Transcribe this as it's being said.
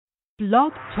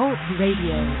Blog Talk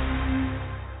Radio.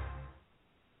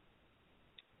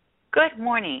 Good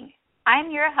morning.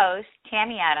 I'm your host,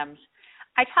 Tammy Adams.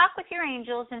 I talk with your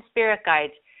angels and spirit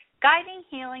guides, guiding,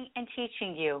 healing, and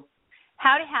teaching you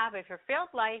how to have a fulfilled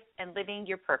life and living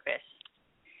your purpose.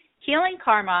 Healing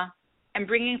karma and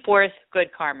bringing forth good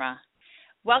karma.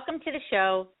 Welcome to the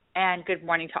show, and good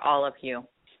morning to all of you.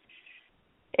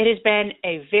 It has been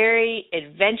a very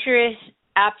adventurous,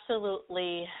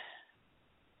 absolutely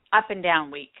up and down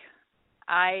week.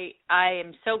 I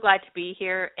am so glad to be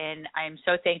here, and I am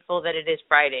so thankful that it is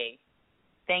Friday.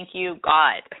 Thank you,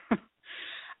 God.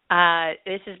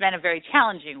 This has been a very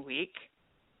challenging week,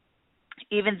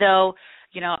 even though,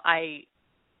 I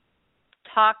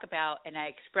talk about and I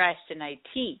express and I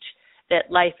teach that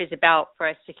life is about for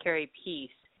us to carry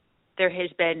peace. There has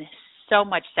been so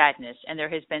much sadness, and there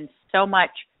has been so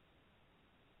much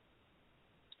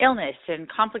illness and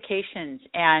complications,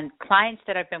 and clients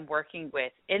that I've been working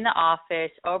with in the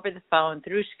office, over the phone,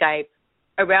 through Skype,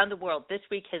 around the world. This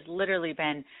week has literally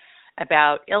been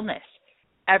about illness.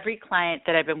 Every client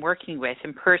that I've been working with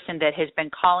in person that has been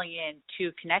calling in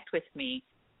to connect with me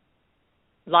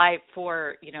live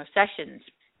for, sessions,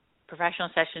 professional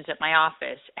sessions at my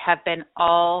office, have been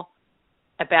all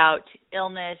about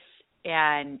illness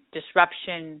and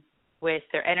disruption with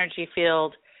their energy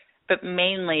field, but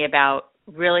mainly about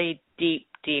really deep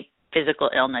physical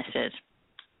illnesses.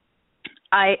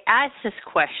 I asked this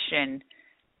question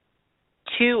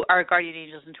to our guardian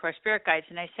angels and to our spirit guides,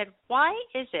 and I said, why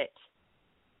is it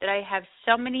that I have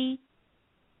so many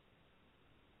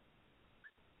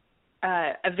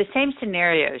of the same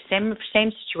scenarios, same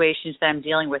situations that I'm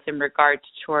dealing with in regards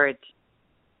towards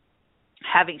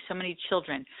having so many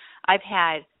children? I've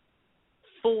had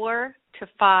 4 to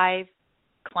 5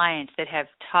 clients that have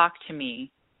talked to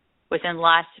me within the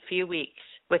last few weeks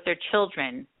with their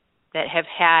children that have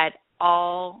had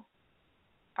all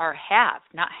have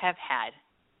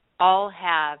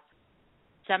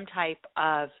some type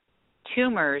of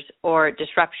tumors or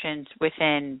disruptions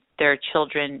within their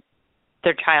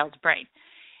child's brain.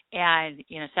 And,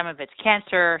 some of it's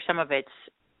cancer, some of it's,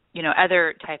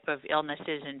 other type of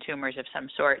illnesses and tumors of some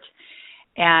sort.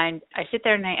 And I sit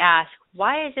there and I ask,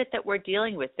 why is it that we're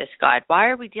dealing with this, God? Why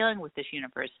are we dealing with this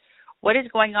universe? What is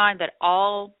going on that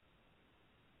all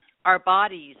our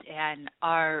bodies and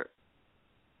our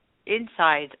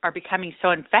insides are becoming so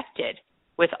infected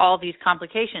with all these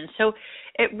complications? So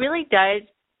it really does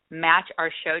match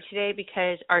our show today,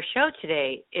 because our show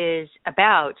today is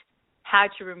about how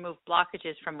to remove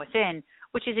blockages from within,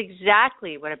 which is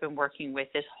exactly what I've been working with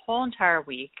this whole entire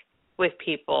week with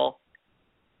people,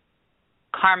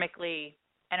 karmically,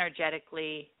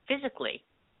 energetically, physically.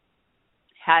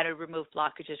 How to remove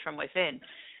blockages from within.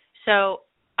 So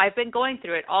I've been going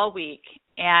through it all week,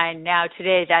 and now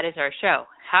today that is our show,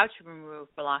 how to remove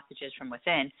blockages from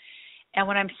within. And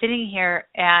when I'm sitting here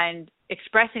and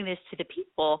expressing this to the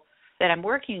people that I'm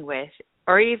working with,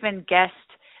 or even guests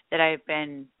that I've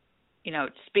been,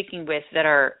 speaking with that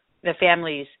are the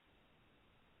family's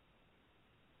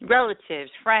relatives,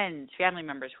 friends, family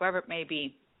members, whoever it may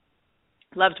be,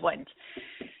 loved ones,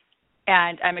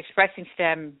 and I'm expressing to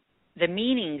them the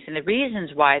meanings and the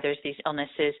reasons why there's these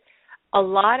illnesses, a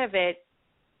lot of it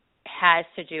has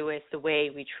to do with the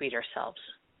way we treat ourselves.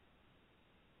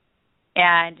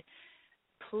 And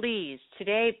please,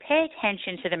 today, pay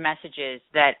attention to the messages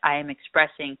that I am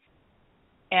expressing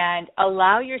and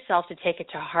allow yourself to take it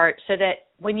to heart, so that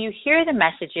when you hear the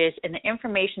messages and the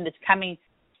information that's coming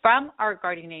from our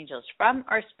guardian angels, from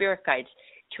our spirit guides,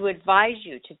 to advise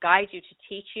you, to guide you, to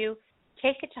teach you,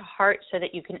 take it to heart so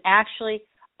that you can actually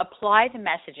apply the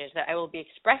messages that I will be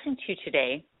expressing to you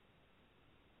today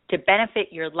to benefit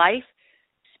your life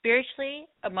spiritually,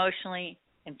 emotionally,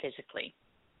 and physically.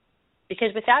 Because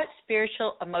without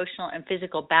spiritual, emotional, and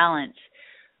physical balance,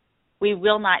 we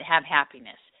will not have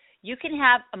happiness. You can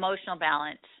have emotional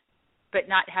balance but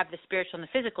not have the spiritual and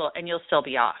the physical, and you'll still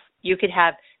be off. You could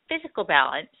have physical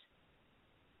balance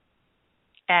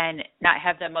and not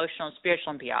have the emotional and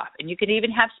spiritual and be off. And you could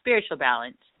even have spiritual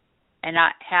balance and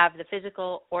not have the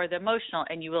physical or the emotional,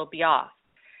 and you will be off.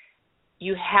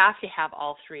 You have to have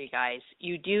all three, guys.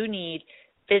 You do need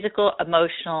physical,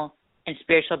 emotional, and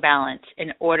spiritual balance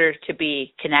in order to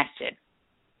be connected.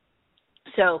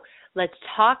 So let's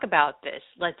talk about this.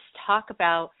 Let's talk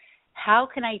about how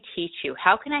can I teach you?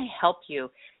 How can I help you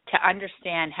to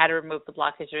understand how to remove the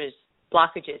blockages,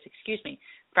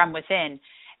 from within?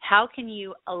 How can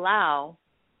you allow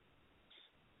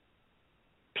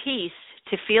peace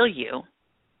to feel you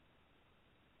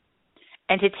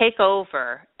and to take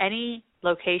over any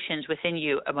locations within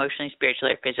you, emotionally,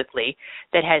 spiritually, or physically,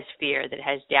 that has fear, that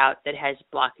has doubt, that has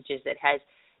blockages, that has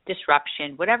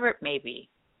disruption, whatever it may be.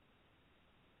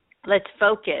 Let's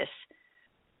focus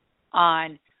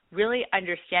on really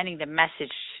understanding the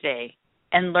message today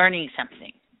and learning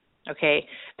something, okay?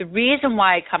 The reason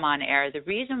why I come on air, the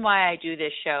reason why I do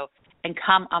this show and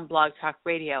come on Blog Talk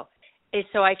Radio is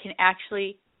so I can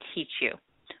actually teach you,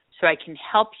 so I can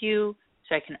help you,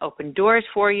 so I can open doors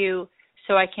for you,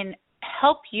 so I can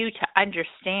help you to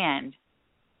understand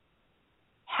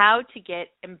how to get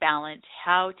in balance,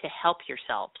 how to help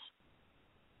yourselves.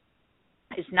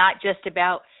 It's not just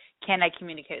about, can I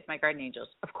communicate with my guardian angels?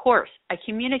 Of course, I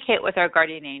communicate with our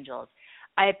guardian angels.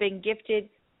 I have been gifted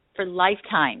for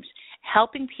lifetimes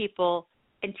helping people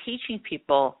and teaching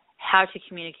people how to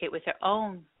communicate with their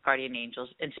own guardian angels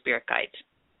and spirit guides.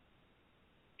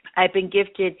 I've been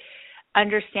gifted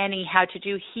understanding how to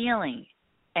do healing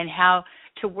and how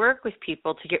to work with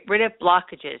people to get rid of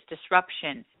blockages,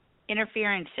 disruption,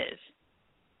 interferences,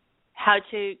 how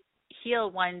to heal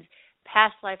one's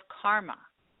past life karma.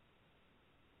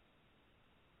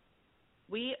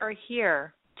 We are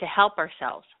here to help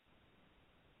ourselves.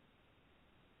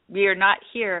 We are not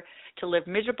here to live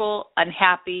miserable,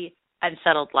 unhappy,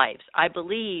 unsettled lives. I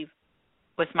believe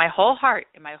with my whole heart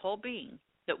and my whole being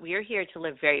that we are here to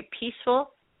live very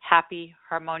peaceful, happy,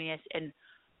 harmonious, and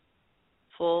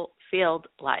fulfilled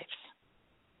lives.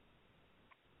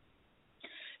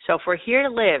 So if we're here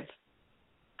to live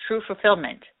true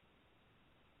fulfillment,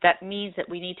 that means that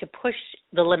we need to push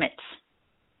the limits.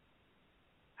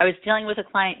 I was dealing with a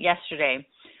client yesterday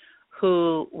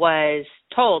who was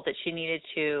told that she needed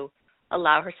to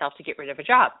allow herself to get rid of a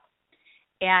job.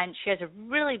 And she has a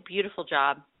really beautiful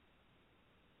job.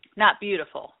 Not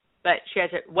beautiful, but she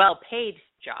has a well-paid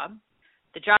job.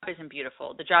 The job isn't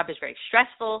beautiful. The job is very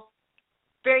stressful,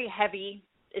 very heavy,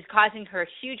 is causing her a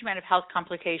huge amount of health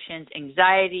complications,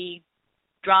 anxiety,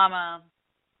 drama.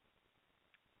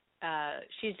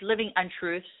 She's living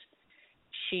untruths.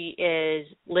 She is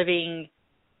living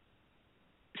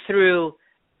through,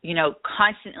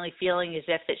 constantly feeling as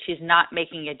if that she's not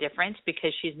making a difference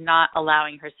because she's not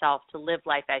allowing herself to live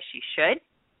life as she should.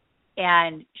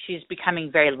 And she's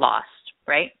becoming very lost,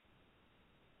 right?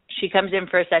 She comes in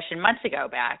for a session months ago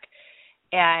back,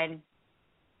 and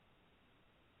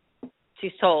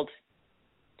she's told,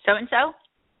 so-and-so,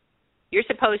 you're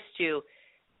supposed to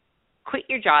quit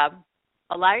your job,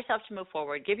 allow yourself to move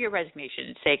forward, give your resignation,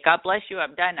 and say, God bless you,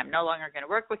 I'm done, I'm no longer going to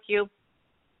work with you.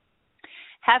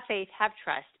 Have faith, have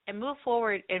trust, and move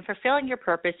forward in fulfilling your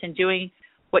purpose and doing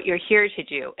what you're here to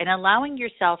do, and allowing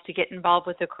yourself to get involved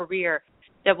with a career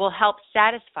that will help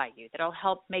satisfy you, that will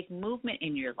help make movement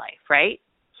in your life, right?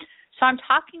 So I'm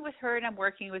talking with her, and I'm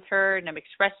working with her, and I'm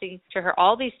expressing to her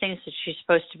all these things that she's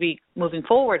supposed to be moving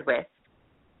forward with.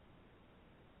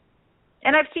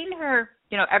 And I've seen her,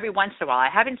 every once in a while. I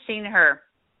haven't seen her,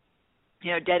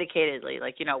 dedicatedly,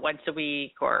 once a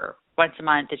week or once a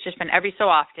month. It's just been every so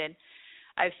often.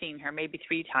 I've seen her maybe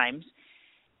 3 times.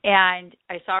 And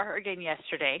I saw her again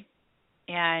yesterday,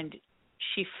 and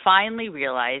she finally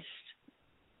realized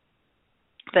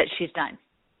that she's done.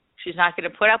 She's not going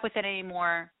to put up with it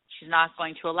anymore. She's not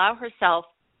going to allow herself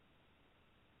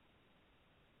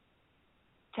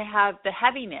to have the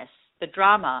heaviness, the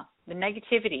drama, the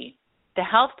negativity, the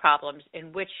health problems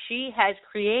in which she has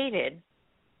created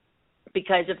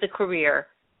because of the career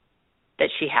that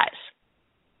she has,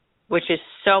 which is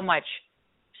so much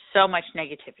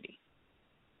negativity.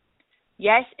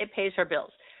 Yes, it pays her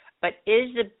bills, but is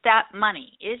that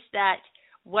money, is that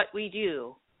what we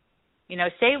do?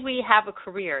 Say we have a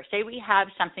career, say we have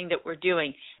something that we're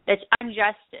doing that's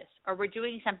injustice, or we're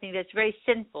doing something that's very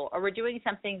sinful, or we're doing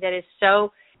something that is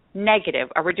so negative,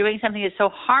 or we're doing something that's so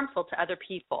harmful to other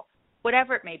people,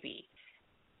 whatever it may be.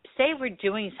 Say we're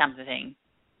doing something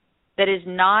that is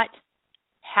not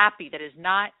happy, that is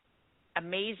not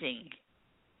amazing,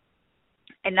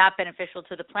 and not beneficial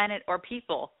to the planet or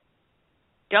people.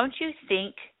 Don't you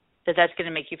think that that's going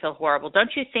to make you feel horrible?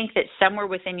 Don't you think that somewhere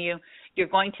within you, you're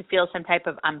going to feel some type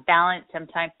of unbalance, some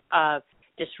type of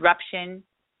disruption?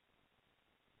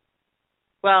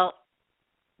 Well,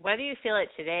 whether you feel it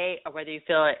today or whether you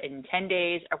feel it in 10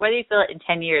 days or whether you feel it in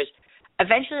 10 years,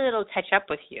 eventually it'll catch up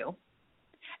with you.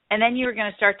 And then you're going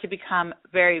to start to become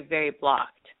very, very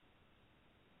blocked.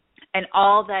 And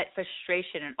all that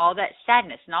frustration and all that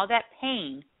sadness and all that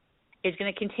pain is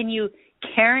going to continue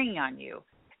carrying on you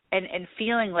and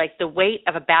feeling like the weight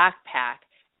of a backpack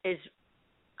is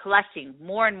collecting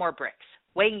more and more bricks,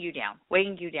 weighing you down,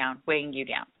 weighing you down, weighing you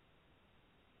down.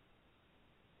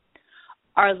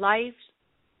 Our lives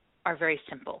are very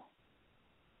simple.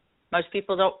 Most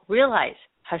people don't realize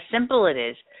how simple it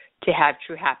is to have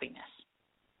true happiness.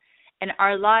 And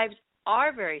our lives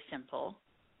are very simple.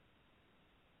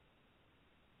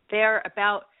 They're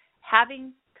about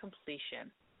having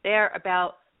completion. They're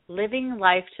about living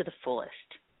life to the fullest.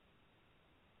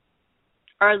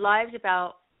 Our lives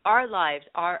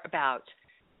are about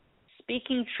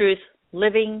speaking truth,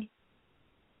 living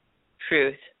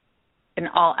truth in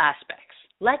all aspects.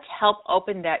 Let's help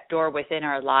open that door within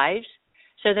our lives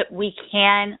so that we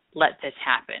can let this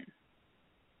happen.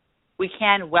 We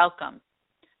can welcome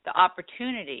the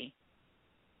opportunity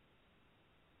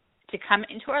to come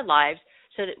into our lives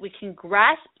so that we can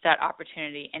grasp that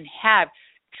opportunity and have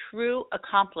true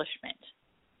accomplishment.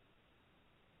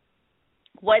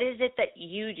 What is it that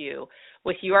you do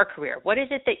with your career? What is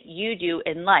it that you do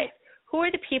in life? Who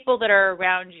are the people that are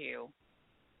around you?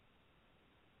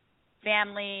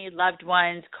 Family, loved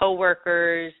ones,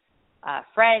 coworkers,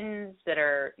 friends that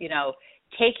are,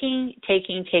 taking.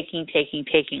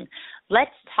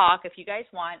 Let's talk. If you guys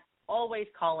want, always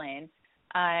call in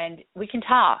and we can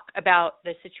talk about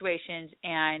the situations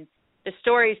and the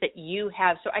stories that you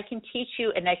have so I can teach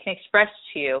you and I can express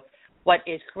to you what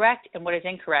is correct and what is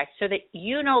incorrect so that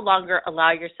you no longer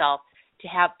allow yourself to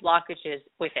have blockages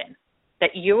within,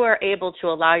 that you are able to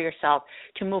allow yourself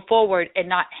to move forward and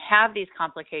not have these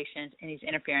complications and these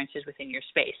interferences within your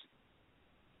space.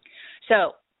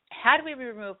 So how do we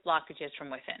remove blockages from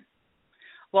within?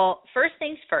 Well, first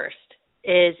things first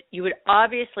is you would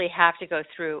obviously have to go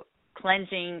through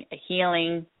cleansing, a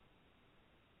healing,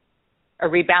 a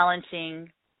rebalancing.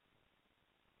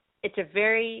 It's a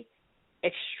very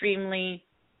extremely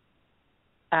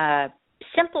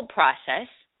simple process,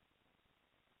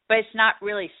 but it's not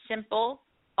really simple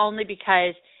only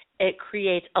because it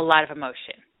creates a lot of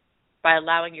emotion by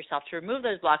allowing yourself to remove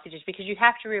those blockages because you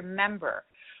have to remember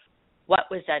what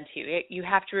was done to you. You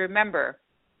have to remember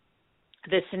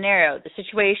the scenario, the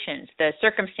situations, the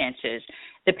circumstances,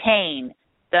 the pain,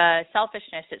 the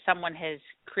selfishness that someone has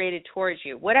created towards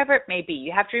you, whatever it may be.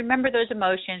 You have to remember those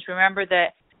emotions, remember the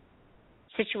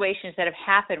situations that have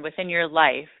happened within your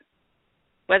life,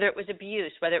 whether it was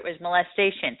abuse, whether it was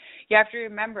molestation. You have to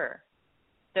remember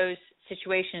those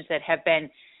situations that have been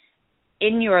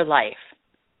in your life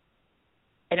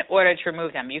in order to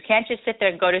remove them. You can't just sit there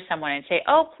and go to someone and say,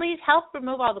 oh, please help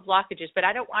remove all the blockages, but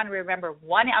I don't want to remember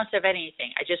 1 ounce of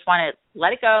anything. I just want to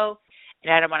let it go,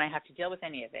 and I don't want to have to deal with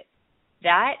any of it.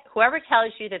 That, whoever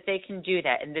tells you that they can do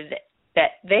that and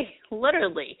that they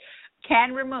literally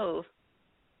can remove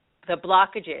the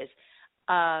blockages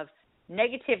of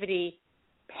negativity,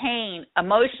 pain,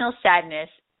 emotional sadness,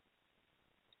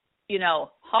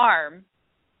 harm,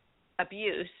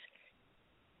 abuse,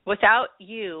 without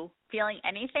you feeling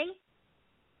anything,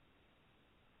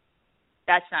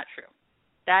 that's not true.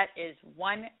 That is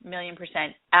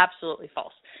 1,000,000% absolutely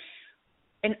false.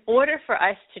 In order for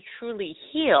us to truly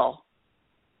heal,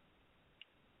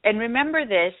 and remember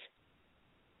this,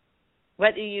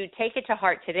 whether you take it to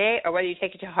heart today or whether you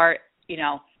take it to heart,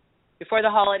 before the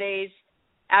holidays,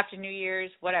 after New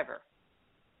Year's, whatever,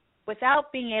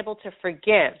 without being able to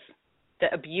forgive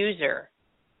the abuser,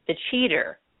 the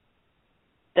cheater,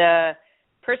 the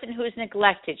person who has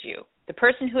neglected you, the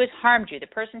person who has harmed you, the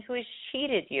person who has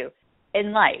cheated you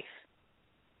in life,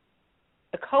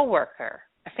 a coworker,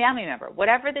 a family member,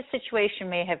 whatever the situation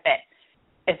may have been,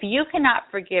 if you cannot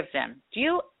forgive them, do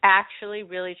you actually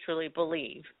really truly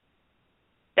believe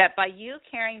that by you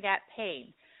carrying that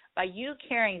pain, by you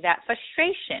carrying that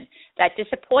frustration, that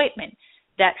disappointment,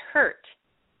 that hurt,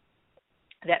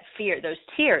 that fear, those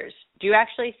tears, do you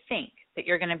actually think that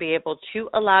you're going to be able to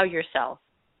allow yourself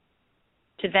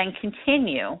to then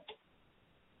continue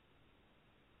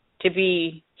to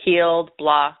be healed,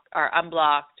 blocked, or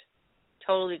unblocked,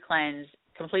 totally cleansed,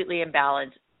 completely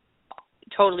imbalanced,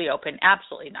 totally open?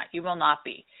 Absolutely not. You will not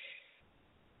be.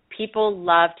 People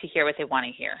love to hear what they want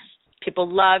to hear. People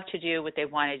love to do what they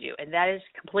want to do, and that is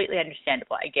completely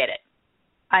understandable. I get it.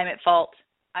 I'm at fault.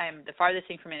 I am the farthest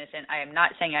thing from innocent. I am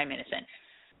not saying I'm innocent.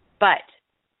 But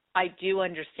I do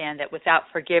understand that without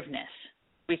forgiveness,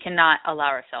 we cannot allow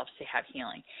ourselves to have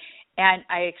healing. And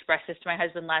I expressed this to my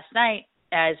husband last night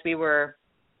as we were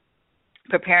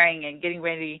preparing and getting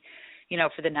ready,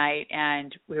 for the night.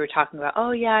 And we were talking about,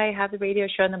 oh, yeah, I have the radio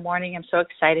show in the morning. I'm so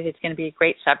excited. It's going to be a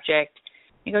great subject.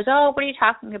 He goes, oh, what are you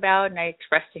talking about? And I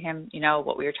expressed to him,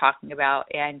 what we were talking about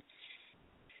and,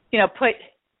 put,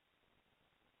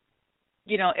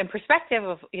 in perspective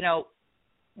of,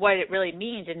 what it really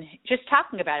means and just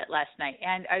talking about it last night.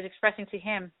 And I was expressing to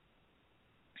him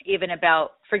even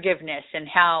about forgiveness and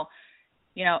how,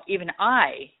 even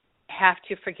I have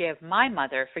to forgive my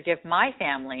mother, forgive my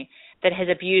family that has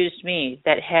abused me,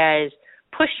 that has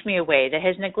pushed me away, that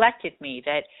has neglected me,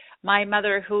 that my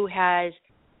mother who has,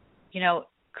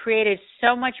 created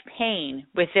so much pain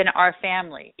within our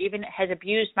family, even has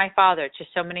abused my father to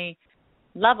so many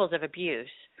levels of abuse,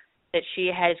 that she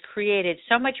has created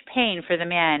so much pain for the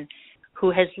man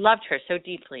who has loved her so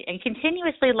deeply and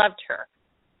continuously loved her.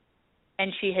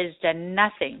 And she has done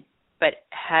nothing but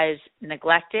has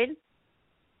neglected,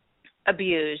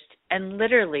 abused, and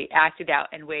literally acted out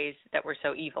in ways that were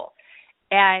so evil.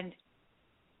 And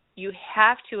you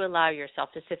have to allow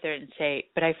yourself to sit there and say,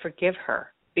 but I forgive her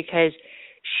because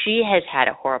she has had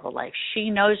a horrible life.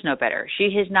 She knows no better. She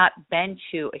has not been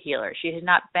to a healer. She has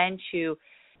not been to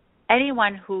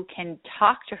anyone who can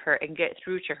talk to her and get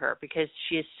through to her because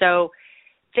she is so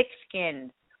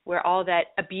thick-skinned, where all that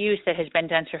abuse that has been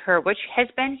done to her, which has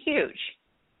been huge,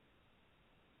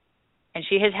 and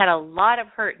she has had a lot of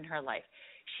hurt in her life.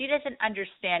 She doesn't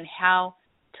understand how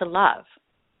to love.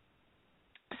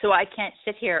 So I can't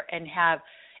sit here and have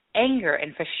anger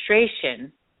and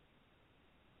frustration.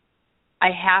 I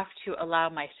have to allow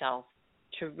myself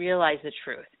to realize the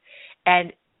truth.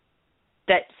 And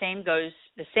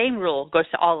the same rule goes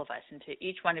to all of us and to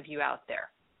each one of you out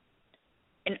there.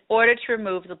 In order to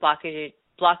remove the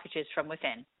blockages from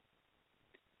within,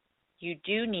 you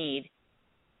do need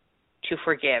to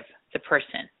forgive the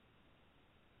person.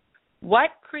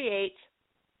 What creates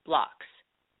blocks?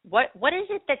 What is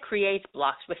it that creates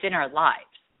blocks within our lives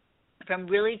from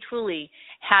really truly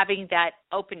having that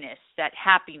openness, that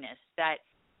happiness, that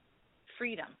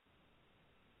freedom?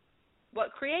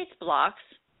 What creates blocks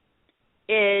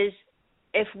is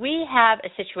if we have a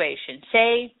situation,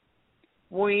 say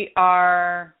we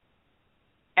are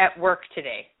at work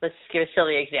today. Let's give a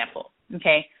silly example,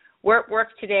 okay? We're at work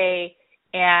today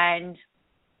and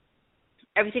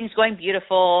everything's going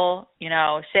beautiful.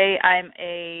 Say I'm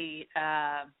a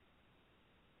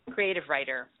creative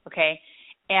writer, okay?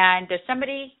 And there's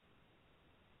somebody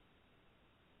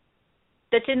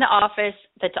that's in the office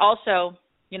that's also,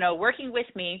 working with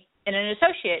me and an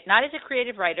associate, not as a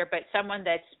creative writer, but someone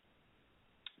that's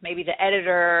maybe the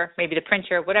editor, maybe the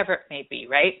printer, whatever it may be,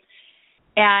 right?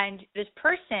 And this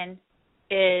person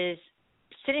is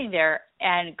sitting there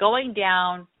and going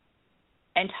down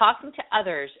and talking to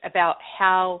others about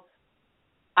how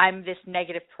I'm this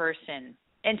negative person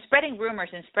and spreading rumors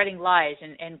and spreading lies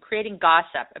and creating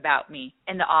gossip about me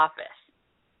in the office,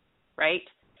 right?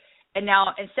 And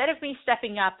now instead of me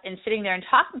stepping up and sitting there and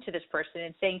talking to this person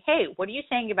and saying, hey, what are you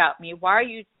saying about me? Why are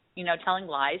you, telling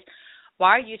lies? Why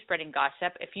are you spreading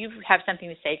gossip? If you have something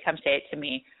to say, come say it to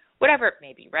me, whatever it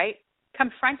may be, right?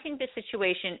 Confronting the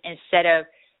situation instead of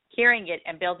hearing it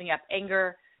and building up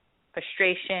anger,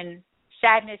 frustration,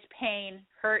 sadness, pain,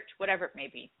 hurt, whatever it may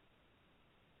be.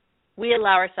 We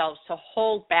allow ourselves to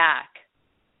hold back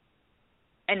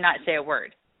and not say a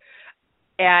word.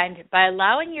 And by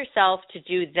allowing yourself to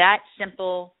do that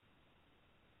simple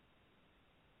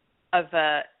of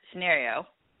a scenario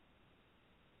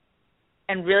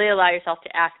and really allow yourself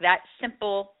to act that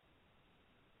simple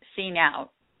scene out,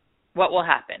 what will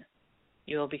happen?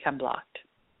 You will become blocked.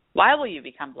 Why will you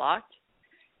become blocked?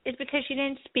 It's because you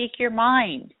didn't speak your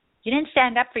mind. You didn't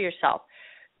stand up for yourself.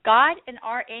 God and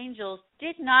our angels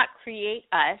did not create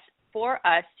us for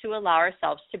us to allow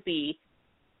ourselves to be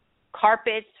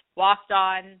carpets, walked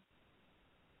on,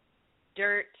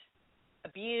 dirt,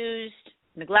 abused,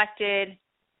 neglected,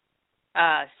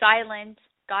 silent.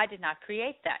 God did not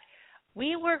create that.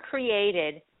 We were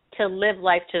created to live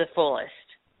life to the fullest.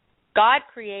 God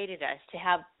created us to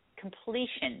have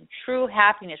completion, true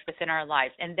happiness within our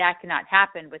lives, and that cannot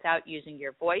happen without using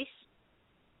your voice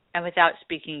and without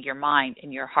speaking your mind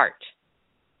and your heart.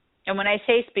 And when I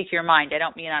say speak your mind, I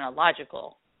don't mean on a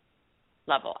logical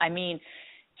level. I mean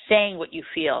saying what you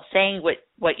feel, saying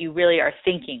what you really are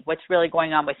thinking, what's really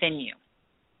going on within you.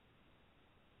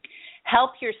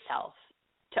 Help yourself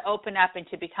to open up and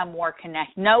to become more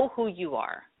connected. Know who you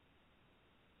are.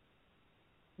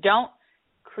 Don't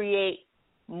create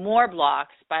more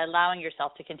blocks by allowing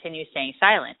yourself to continue staying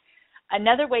silent.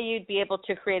 Another way you'd be able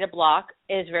to create a block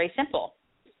is very simple,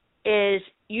 is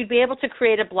you'd be able to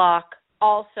create a block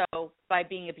also by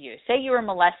being abused. Say you were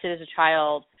molested as a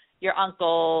child, your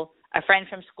uncle, a friend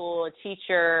from school, a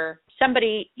teacher,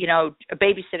 somebody, a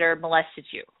babysitter molested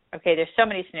you. Okay, there's so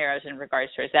many scenarios in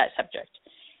regards to that subject.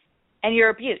 And you're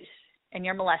abused and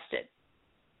you're molested.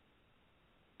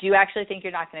 Do you actually think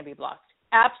you're not going to be blocked?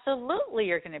 Absolutely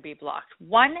you're going to be blocked.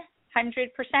 100%,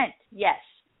 yes.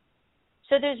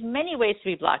 So there's many ways to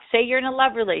be blocked. Say you're in a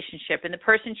love relationship and the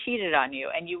person cheated on you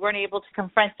and you weren't able to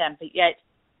confront them, but yet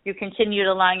You continued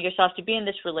allowing yourself to be in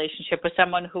this relationship with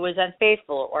someone who was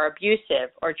unfaithful or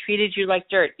abusive or treated you like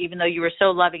dirt, even though you were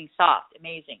so loving, soft,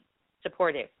 amazing,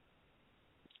 supportive.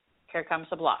 Here comes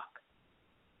the block.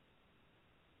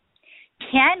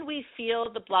 Can we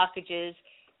feel the blockages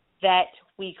that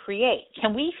we create?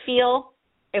 Can we feel,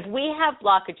 if we have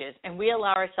blockages and we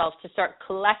allow ourselves to start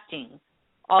collecting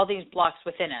all these blocks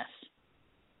within us,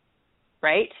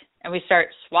 right? And we start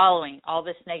swallowing all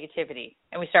this negativity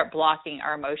and we start blocking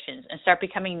our emotions and start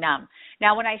becoming numb.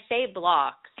 Now, when I say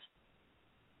blocks,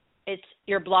 it's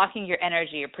you're blocking your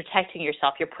energy, you're protecting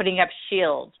yourself, you're putting up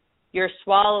shields, you're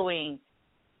swallowing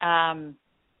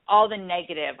all the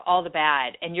negative, all the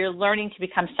bad, and you're learning to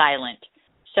become silent.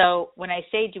 So when I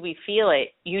say do we feel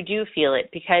it, you do feel it,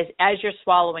 because as you're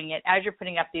swallowing it, as you're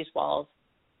putting up these walls,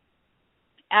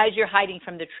 as you're hiding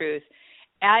from the truth,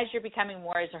 as you're becoming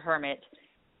more as a hermit,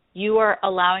 you are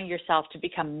allowing yourself to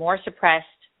become more suppressed,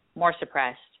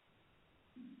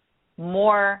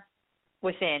 more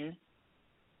within,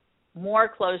 more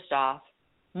closed off,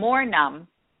 more numb,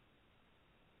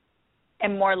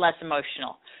 and less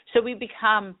emotional. So we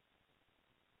become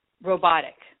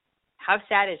robotic. How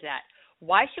sad is that?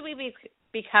 Why should we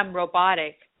become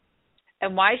robotic,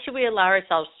 and why should we allow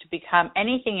ourselves to become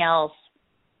anything else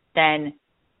than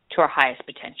to our highest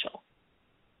potential?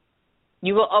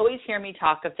 You will always hear me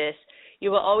talk of this. You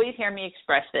will always hear me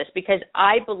express this, because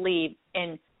I believe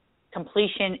in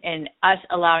completion and us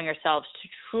allowing ourselves to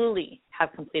truly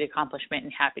have complete accomplishment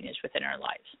and happiness within our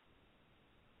lives.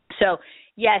 So,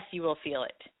 yes, you will feel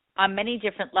it. On many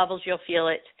different levels, you'll feel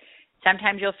it.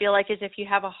 Sometimes you'll feel like as if you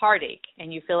have a heartache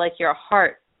and you feel like your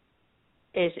heart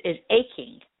is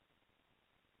aching.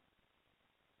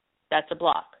 That's a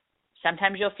block.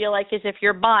 Sometimes you'll feel like as if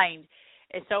your mind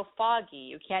is so foggy,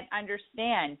 you can't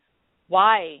understand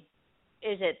why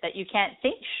is it that you can't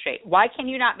think straight. Why can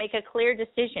you not make a clear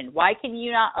decision? Why can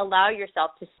you not allow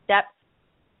yourself to step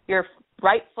your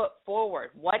right foot forward?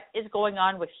 What is going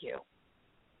on with you?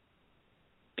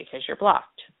 Because you're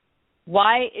blocked.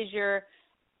 Why is your,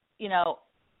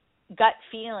 gut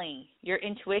feeling, your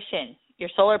intuition, your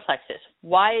solar plexus,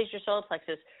 why is your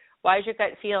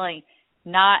gut feeling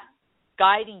not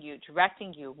guiding you,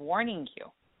 directing you, warning you?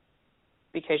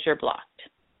 Because you're blocked.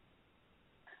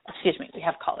 Excuse me, we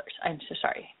have callers. I'm so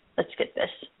sorry. Let's get this.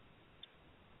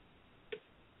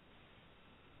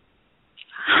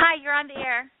 Hi, you're on the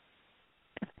air.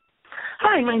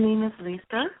 Hi, my name is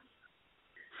Lisa.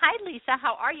 Hi, Lisa.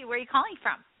 How are you? Where are you calling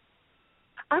from?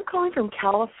 I'm calling from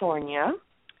California,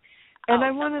 and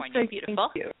I want to say beautiful.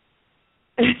 Thank you.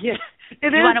 Yes, it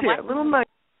is here. A little much.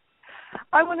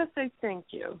 I want to say thank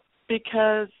you,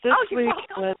 because this week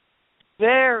was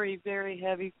very, very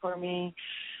heavy for me.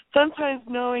 Sometimes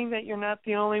knowing that you're not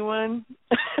the only one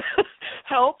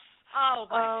helps.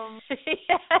 Oh, yes.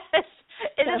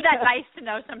 Isn't that nice to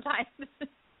know sometimes?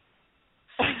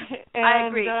 I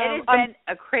agree. It has been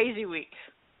a crazy week.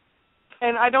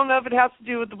 And I don't know if it has to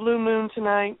do with the blue moon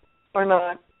tonight or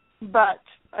not, but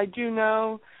I do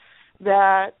know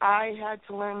that I had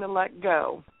to learn to let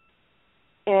go.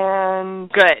 And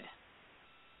good.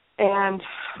 And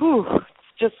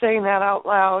just saying that out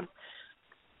loud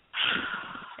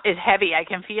is heavy. I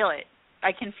can feel it.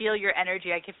 I can feel your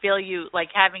energy. I can feel you like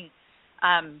having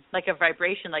like a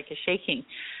vibration, like a shaking.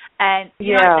 And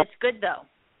you know, that's good though.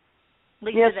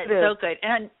 Lisa, yes, that's so good.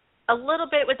 And a little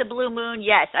bit with the blue moon,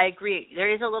 yes, I agree.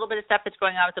 There is a little bit of stuff that's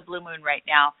going on with the blue moon right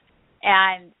now.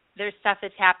 And there's stuff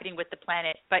that's happening with the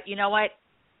planet. But you know what?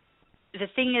 The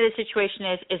thing of the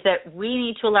situation is that we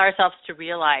need to allow ourselves to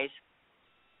realize,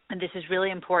 and this is really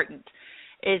important,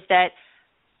 is that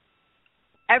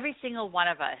every single one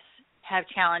of us have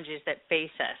challenges that face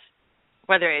us,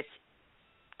 whether it's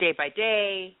day by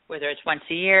day, whether it's once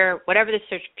a year, whatever the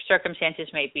circumstances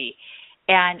may be.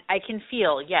 And I can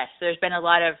feel, yes, there's been a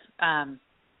lot of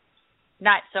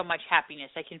not so much happiness.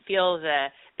 I can feel the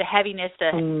heaviness,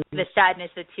 the sadness,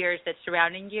 the tears that's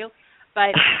surrounding you.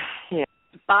 But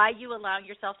by you allowing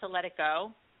yourself to let it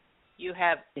go, you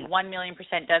have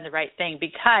 1,000,000% done the right thing,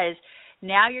 because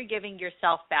now you're giving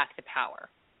yourself back the power.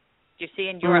 You see,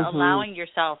 and you're allowing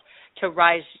yourself to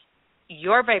rise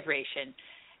your vibration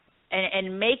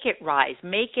and make it rise,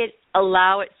 make it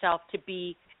allow itself to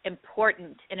be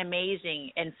important and amazing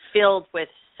and filled with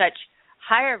such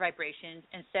higher vibrations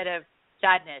instead of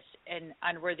sadness and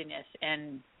unworthiness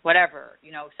and whatever,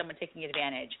 someone taking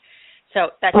advantage. So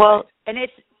that's good. And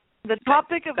it's the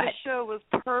topic of the show was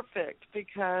perfect,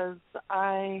 because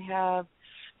I have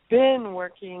been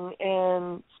working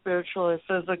in spiritual or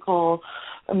physical,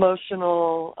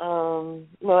 emotional,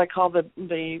 what I call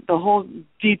the whole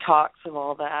detox of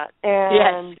all that.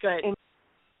 And yes, good.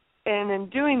 and in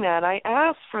doing that, I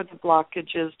asked for the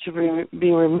blockages to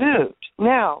be removed.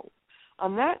 Now,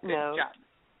 on that note,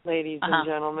 ladies and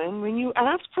gentlemen, when you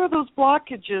ask for those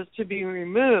blockages to be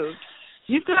removed,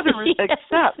 you've got to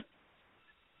accept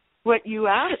what you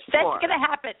asked for. That's going to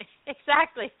happen.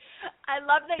 Exactly. I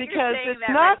love that because you're saying it's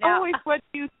that not right now. always what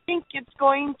you think it's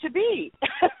going to be.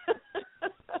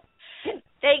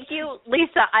 Thank you,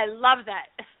 Lisa. I love that.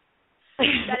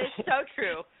 That is so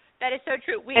true. That is so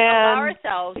true. We allow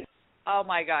ourselves, oh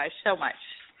my gosh, so much.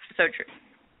 So true.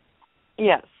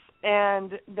 Yes,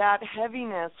 and that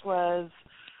heaviness was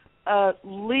at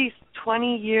least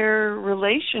 20-year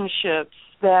relationships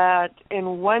that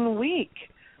in 1 week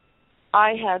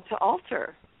I had to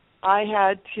alter. I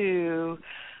had to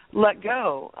let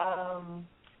go.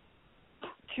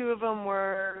 2 of them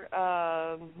were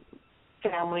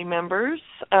family members.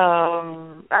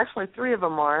 Actually, 3 of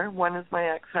them are. 1 is my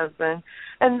ex-husband.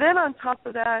 And then on top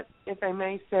of that, if I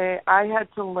may say, I had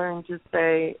to learn to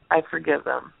say, I forgive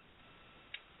them.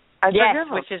 I forgive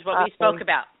them. Which is what we spoke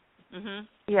about. Mm-hmm.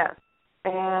 Yes.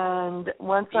 And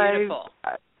once Beautiful.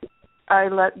 I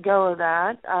let go of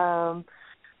that,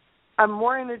 I'm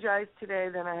more energized today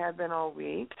than I have been all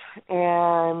week.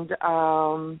 And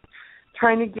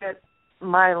trying to get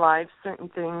my life certain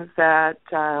things that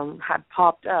had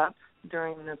popped up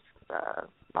during this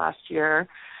last year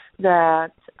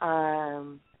that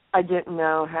I didn't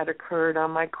know had occurred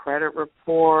on my credit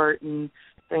report, and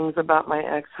things about my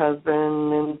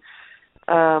ex-husband, and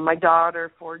my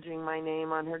daughter forging my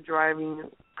name on her driving.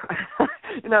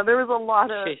 There was a lot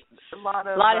of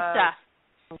stuff.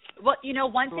 Well,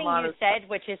 one thing you said,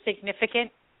 which is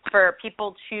significant for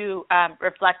people to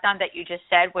reflect on that you just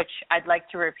said, which I'd like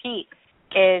to repeat,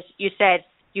 is you said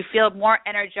you feel more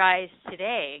energized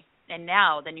today and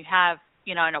now than you have,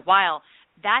 in a while.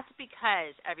 That's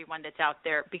because, everyone that's out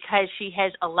there, because she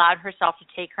has allowed herself to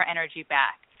take her energy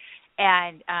back.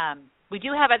 And we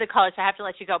do have other callers, so I have to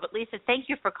let you go. But, Lisa, thank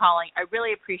you for calling. I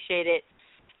really appreciate it.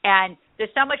 And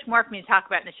there's so much more for me to talk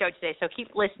about in the show today, so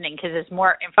keep listening because there's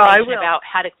more information about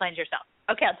how to cleanse yourself.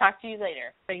 Okay, I'll talk to you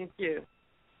later. Thank you.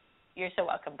 You're so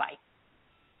welcome. Bye.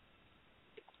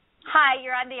 Hi,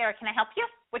 you're on the air. Can I help you?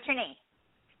 What's your name?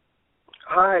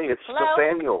 Hi, it's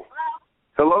Nathaniel.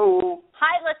 Hello.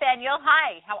 Hi, Nathaniel.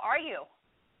 Hi. How are you?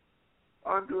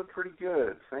 I'm doing pretty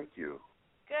good. Thank you.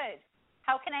 Good.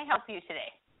 How can I help you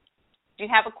today? Do you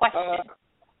have a question?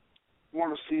 I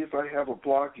want to see if I have a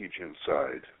blockage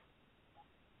inside.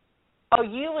 Oh,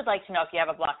 you would like to know if you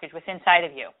have a blockage within inside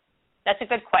of you. That's a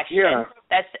good question. Yeah.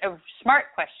 That's a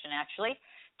smart question, actually,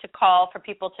 to call for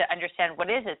people to understand what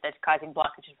is it that's causing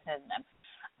blockages within them.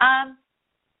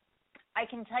 I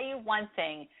can tell you one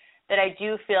thing that I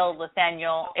do feel,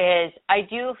 Nathaniel, is I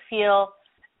do feel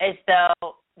as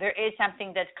though there is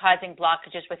something that's causing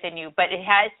blockages within you, but it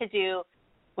has to do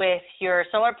with your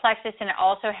solar plexus, and it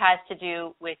also has to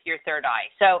do with your third eye.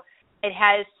 So it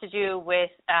has to do with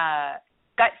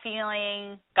gut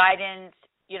feeling, guidance,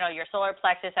 your solar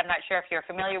plexus. I'm not sure if you're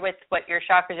familiar with what your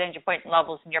chakras, energy point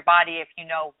levels in your body, if you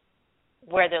know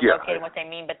where they're located and what they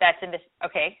mean, but that's in this,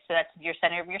 okay, so that's your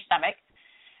center of your stomach.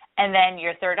 And then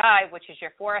your third eye, which is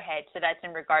your forehead, so that's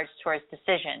in regards towards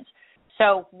decisions.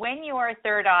 So when your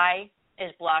third eye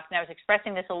is blocked, and I was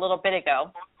expressing this a little bit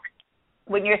ago,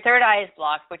 when your third eye is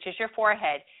blocked, which is your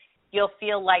forehead, you'll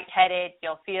feel lightheaded,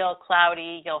 you'll feel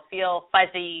cloudy, you'll feel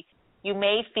fuzzy. You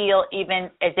may feel even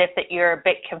as if that you're a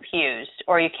bit confused,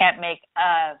 or you can't make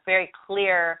a very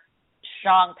clear,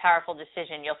 strong, powerful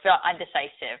decision. You'll feel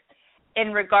undecisive.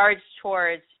 In regards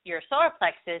towards your solar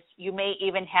plexus, you may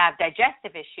even have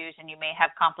digestive issues, and you may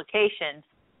have complications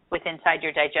with inside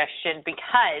your digestion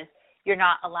because you're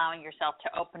not allowing yourself to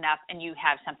open up and you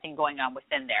have something going on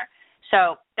within there.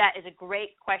 So that is a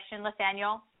great question,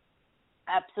 Nathaniel.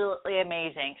 Absolutely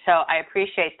amazing. So I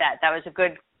appreciate that. That was a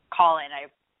good call, and I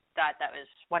thought that was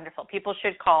wonderful. People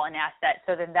should call and ask that,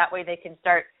 so then that way they can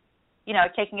start,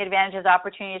 taking advantage of the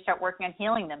opportunity to start working on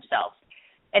healing themselves.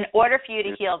 In order for you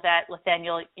to heal that,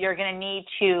 Nathaniel, you're going to need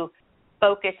to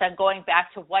focus on going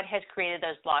back to what has created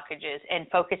those blockages and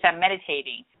focus on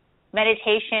meditating.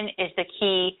 Meditation is the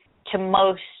key to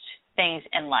most things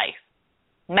in life.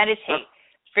 Meditate.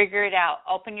 Figure it out.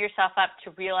 Open yourself up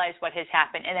to realize what has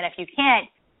happened. And then if you can't,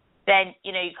 then,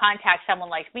 you contact someone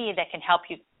like me that can help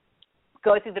you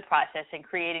go through the process in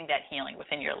creating that healing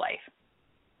within your life.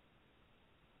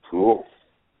 Cool.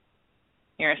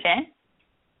 You understand?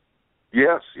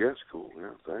 Yes, cool. Yeah,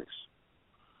 thanks.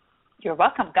 You're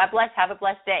welcome. God bless. Have a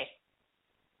blessed day.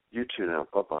 You too now.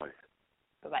 Bye-bye.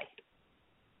 Bye-bye.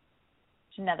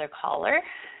 There's another caller.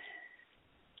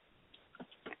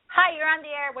 Hi, you're on the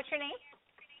air. What's your name?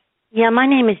 Yeah, my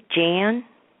name is Jan.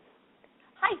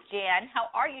 Hi, Jan. How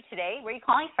are you today? Where are you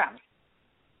calling from?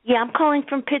 Yeah, I'm calling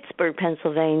from Pittsburgh,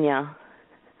 Pennsylvania.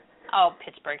 Oh,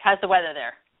 Pittsburgh. How's the weather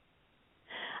there?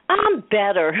 I'm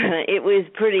better. It was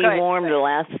pretty warm Good. the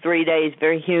last 3 days,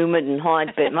 very humid and hot,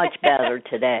 but much better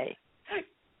today.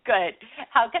 Good.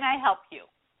 How can I help you?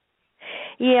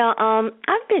 Yeah,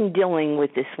 I've been dealing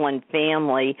with this one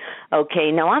family.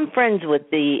 Okay, now I'm friends with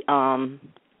the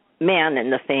man in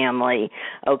the family,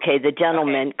 okay, the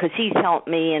gentleman, because he's helped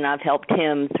me and I've helped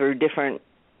him through different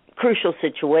crucial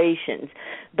situations.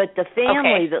 But the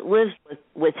family that lives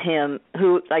with him,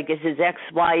 who like is his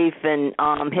ex-wife and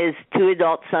his 2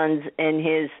 adult sons and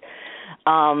his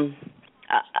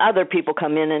other people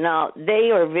come in and out, they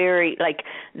are very, like,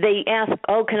 they ask,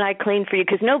 oh, can I clean for you?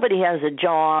 Because nobody has a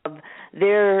job.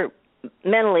 They're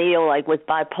mentally ill, like with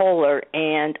bipolar,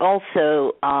 and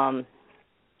also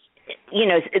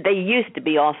they used to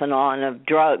be off and on of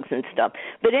drugs and stuff.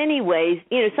 But anyways,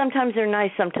 sometimes they're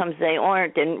nice, sometimes they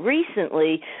aren't. And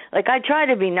recently, like, I try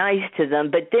to be nice to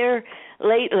them, but they're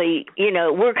lately,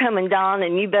 we're coming down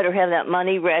and you better have that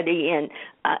money ready. And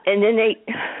then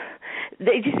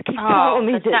they just keep telling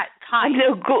me that I'm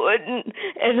no good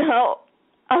and how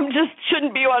I'm just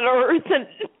shouldn't be on earth and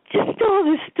just all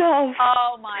this stuff.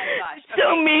 Oh, my gosh. Okay.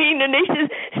 So mean. And they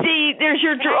just, see, there's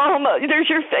your drama. There's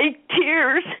your fake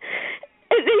tears.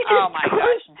 And they just oh, my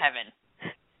gosh in heaven.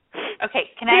 Okay,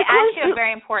 can I ask you a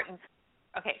very important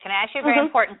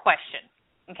question?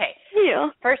 Okay.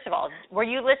 Yeah. First of all, were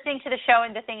you listening to the show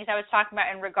and the things I was talking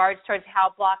about in regards towards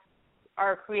how blocks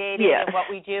are created and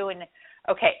what we do? And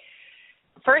okay,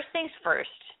 first things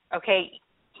first, okay,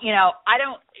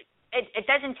 it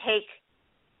doesn't take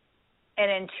an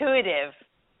intuitive,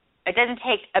 it doesn't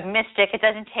take a mystic, it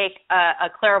doesn't take a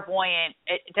clairvoyant,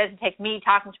 it doesn't take me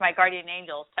talking to my guardian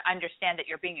angels to understand that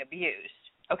you're being abused,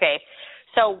 okay?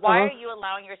 So why are you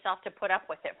allowing yourself to put up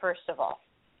with it, first of all?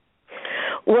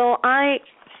 Well, I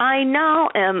now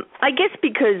am, I guess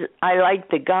because I like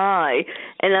the guy,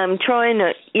 and I'm trying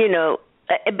to,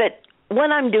 but what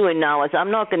I'm doing now is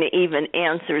I'm not going to even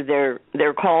answer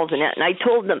their calls and that. And I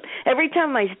told them, every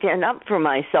time I stand up for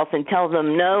myself and tell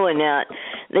them no and that,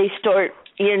 they start,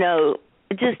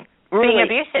 just really,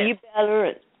 being abusive. You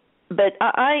better. But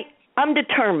I'm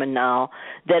determined now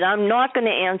that I'm not going to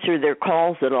answer their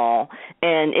calls at all.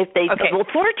 And if they, well,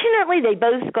 fortunately, they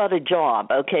both got a job,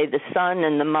 the son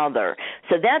and the mother.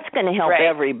 So that's going to help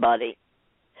everybody.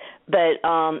 But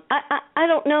I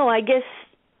don't know, I guess,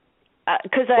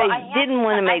 because I didn't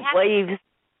want to make waves.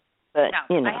 But,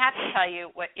 I have to tell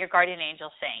you what your guardian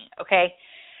angel's saying, okay?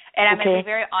 And I'm going to be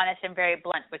very honest and very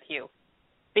blunt with you.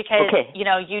 Because,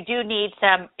 you do need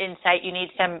some insight, you need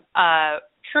some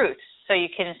truth, so you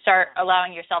can start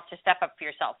allowing yourself to step up for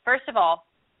yourself. First of all,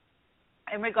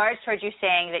 in regards towards you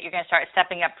saying that you're going to start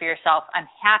stepping up for yourself, I'm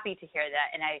happy to hear that.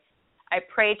 And I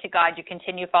pray to God you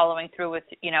continue following through with,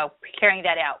 carrying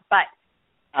that out. But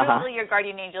truly your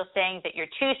guardian angel is saying that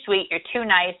you're too sweet, you're too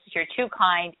nice, you're too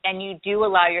kind, and you do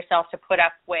allow yourself to put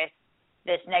up with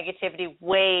this negativity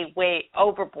way, way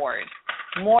overboard,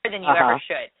 more than you ever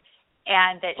should.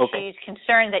 And that she's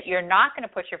concerned that you're not going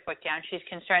to put your foot down. She's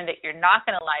concerned that you're not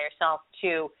going to allow yourself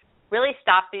to really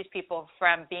stop these people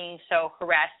from being so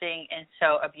harassing and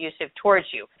so abusive towards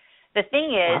you. The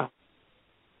thing is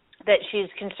that she's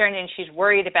concerned and she's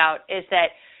worried about is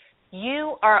that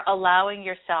you are allowing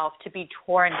yourself to be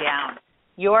torn down.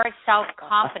 Your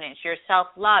self-confidence, your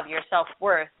self-love, your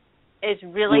self-worth is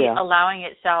really allowing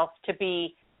itself to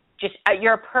be just,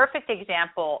 you're a perfect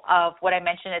example of what I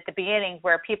mentioned at the beginning,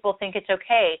 where people think it's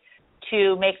okay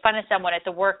to make fun of someone at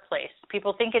the workplace.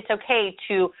 People think it's okay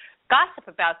to gossip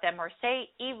about them or say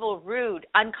evil, rude,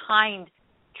 unkind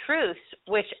truths,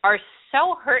 which are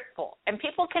so hurtful. And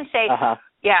people can say,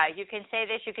 you can say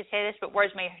this, but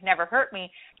words may never hurt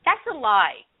me. That's a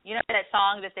lie. You know that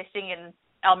song that they sing in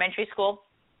elementary school?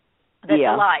 That's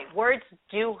a lie. Words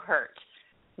do hurt.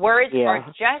 Words are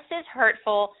just as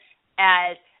hurtful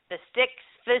as the sticks,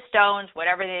 the stones,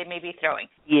 whatever they may be throwing.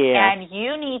 And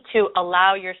you need to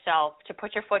allow yourself to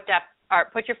put your foot up, or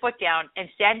put your foot down and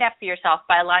stand up for yourself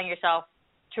by allowing yourself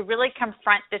to really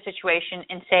confront the situation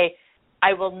and say,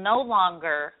 I will no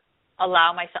longer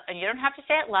allow myself, and you don't have to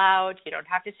say it loud, you don't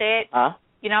have to say it,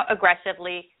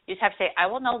 aggressively. You just have to say, I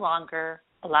will no longer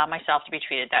allow myself to be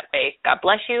treated that way. God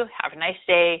bless you. Have a nice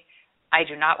day. I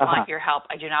do not want your help.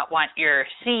 I do not want your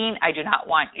scene. I do not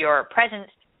want your presence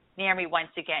near me once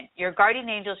again. Your guardian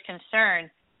angel is concerned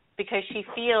because she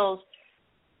feels,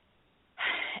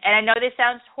 and I know this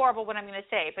sounds horrible what I'm going to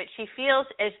say, but she feels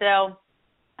as though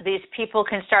these people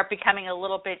can start becoming a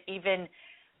little bit even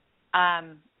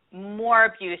more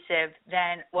abusive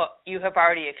than what you have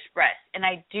already expressed. And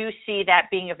I do see that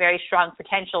being a very strong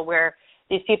potential where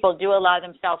these people do allow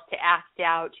themselves to act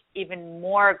out even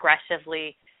more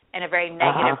aggressively in a very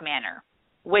negative manner,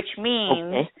 which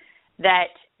means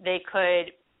that they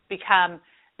could become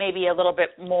maybe a little bit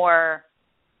more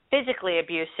physically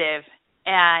abusive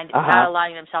and not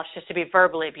allowing themselves just to be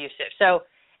verbally abusive. So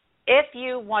if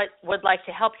you would like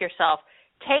to help yourself,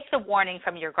 take the warning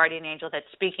from your guardian angel that's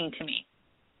speaking to me.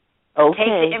 Okay.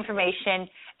 Take the information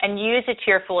and use it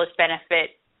to your fullest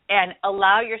benefit and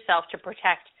allow yourself to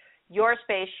protect your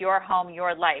space, your home,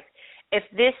 your life. If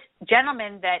this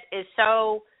gentleman that is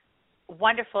so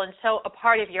wonderful and so a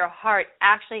part of your heart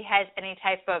actually has any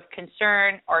type of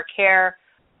concern or care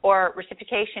or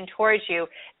reciprocation towards you,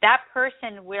 that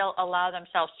person will allow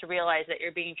themselves to realize that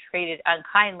you're being treated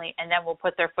unkindly and then will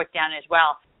put their foot down as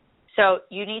well. So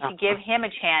you need to give him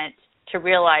a chance to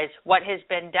realize what has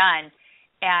been done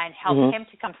and help him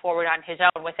to come forward on his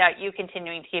own without you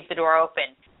continuing to keep the door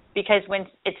open. Because when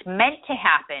it's meant to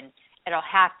happen, it'll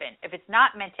happen. If it's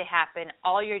not meant to happen,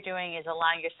 all you're doing is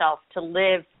allowing yourself to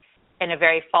live in a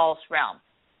very false realm.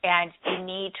 And you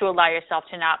need to allow yourself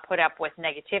to not put up with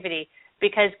negativity,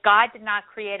 because God did not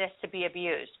create us to be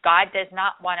abused. God does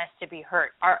not want us to be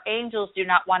hurt. Our angels do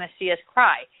not want to see us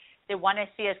cry. They want to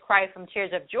see us cry from tears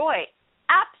of joy.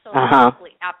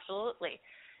 Absolutely, absolutely.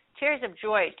 Tears of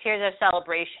joy, tears of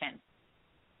celebration,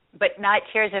 but not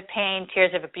tears of pain,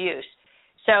 tears of abuse.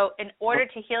 So in order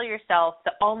to heal yourself,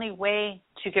 the only way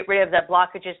to get rid of the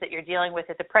blockages that you're dealing with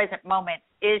at the present moment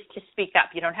is to speak up.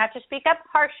 You don't have to speak up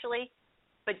harshly,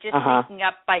 but just speaking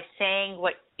up by saying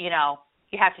what,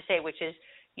 you have to say, which is,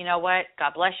 you know what,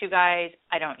 God bless you guys.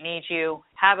 I don't need you.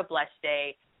 Have a blessed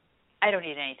day. I don't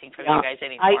need anything from you guys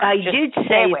anymore. I did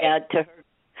say that to her.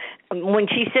 When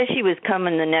she said she was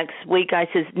coming the next week, I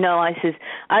says, no,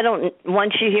 I don't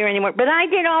want you here anymore. But I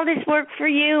did all this work for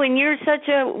you, and you're such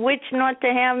a witch not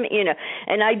to have me,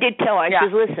 And I did tell her, I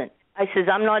says, listen,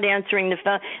 I'm not answering the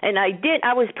phone. And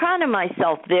I was proud of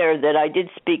myself there that I did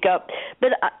speak up.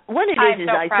 But what it is I think...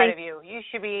 I'm so proud of you. You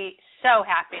should be so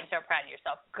happy and so proud of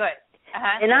yourself. Good.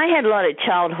 And I had a lot of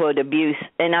childhood abuse,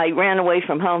 and I ran away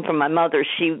from home from my mother.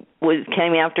 She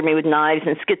came after me with knives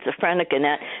and schizophrenic and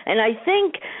that. And I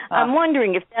think I'm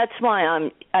wondering if that's why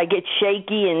I get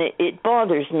shaky and it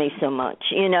bothers me so much,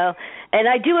 And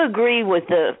I do agree with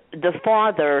the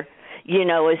father,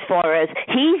 as far as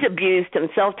he's abused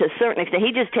himself to a certain extent.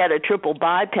 He just had a triple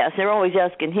bypass. They're always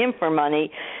asking him for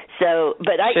money. So,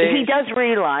 but he does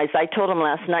realize. I told him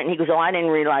last night, and he goes, "Oh, I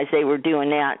didn't realize they were doing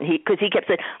that." Because he kept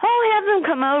saying, "Oh, have them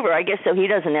come over." I guess so he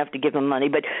doesn't have to give them money.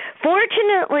 But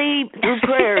fortunately, through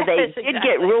prayer, they did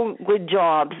get real good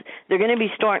jobs. They're going to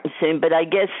be starting soon. But I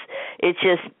guess it's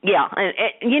just,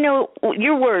 And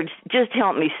your words just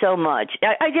helped me so much.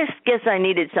 I just guess I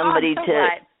needed somebody to.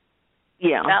 Glad.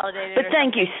 Yeah. Validated. But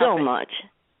thank you so much.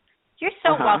 You're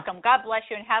so welcome. God bless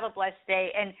you and have a blessed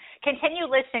day. And continue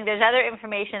listening. There's other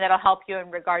information that will help you in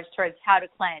regards towards how to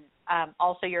cleanse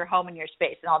also your home and your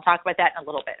space. And I'll talk about that in a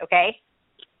little bit, okay?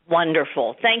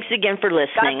 Wonderful. Thanks again for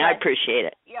listening. I appreciate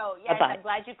it. Yes, bye-bye. I'm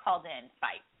glad you called in.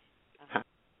 Bye.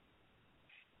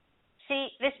 See,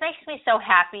 this makes me so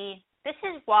happy. This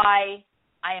is why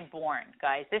I am born,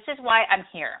 guys. This is why I'm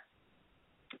here.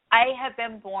 I have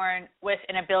been born with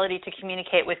an ability to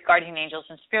communicate with guardian angels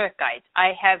and spirit guides.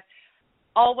 I have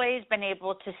always been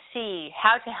able to see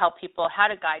how to help people, how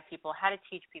to guide people, how to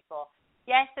teach people.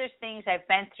 Yes, there's things I've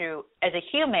been through as a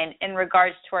human in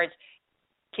regards towards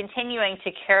continuing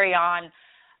to carry on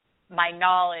my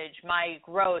knowledge, my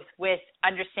growth with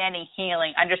understanding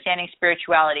healing, understanding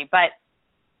spirituality. But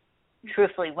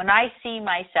truthfully, when I see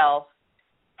myself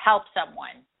help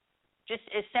someone, just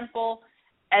as simple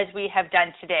as we have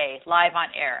done today, live on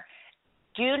air,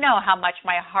 do you know how much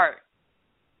my heart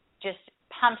just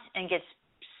pumps and gets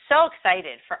so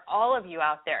excited for all of you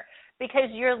out there, because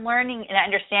you're learning and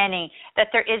understanding that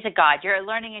there is a God. You're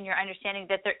learning and you're understanding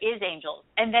that there is angels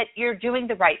and that you're doing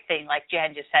the right thing, like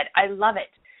Jan just said. I love it.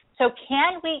 So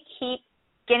can we keep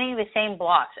getting the same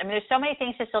blocks? I mean, there's so many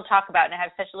things to still talk about, and I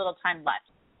have such a little time left.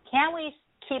 Can we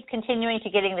keep continuing to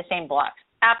getting the same blocks?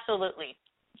 Absolutely.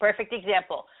 Perfect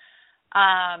example.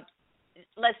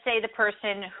 Let's say the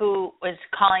person who was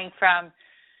calling from,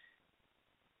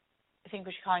 I think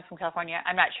was she calling from California?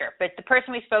 I'm not sure. But the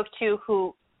person we spoke to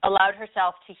who allowed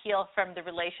herself to heal from the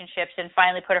relationships and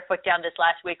finally put her foot down this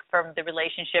last week from the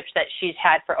relationships that she's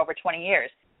had for over 20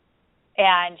 years.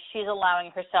 And she's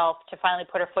allowing herself to finally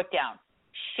put her foot down.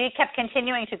 She kept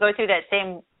continuing to go through that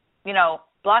same,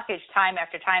 blockage time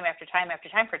after time after time after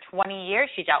time. For 20 years,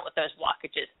 she dealt with those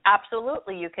blockages.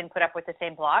 Absolutely, you can put up with the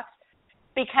same blocks,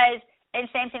 because And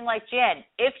same thing like Jen.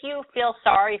 If you feel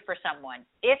sorry for someone,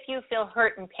 if you feel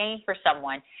hurt and pain for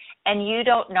someone, and you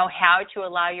don't know how to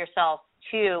allow yourself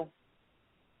to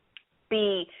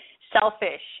be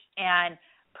selfish and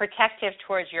protective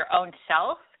towards your own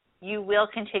self, you will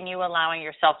continue allowing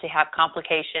yourself to have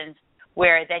complications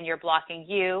where then you're blocking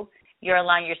you. You're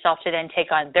allowing yourself to then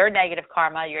take on their negative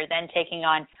karma. You're then taking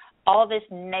on all this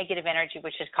negative energy,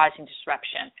 which is causing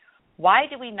disruption. Why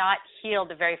do we not heal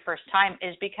the very first time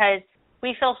is because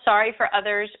we feel sorry for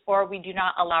others, or we do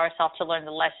not allow ourselves to learn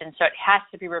the lesson. So it has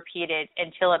to be repeated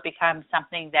until it becomes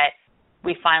something that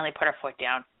we finally put our foot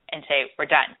down and say, we're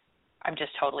done. I'm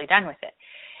just totally done with it.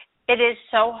 It is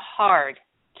so hard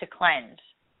to cleanse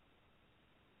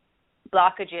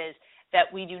blockages that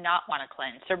we do not want to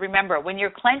cleanse. So remember, when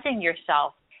you're cleansing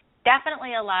yourself,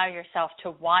 definitely allow yourself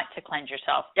to want to cleanse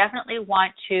yourself. Definitely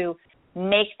want to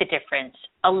make the difference,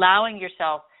 allowing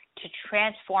yourself to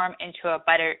transform into a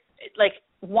better,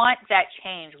 want that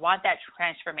change, want that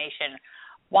transformation,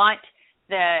 want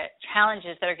the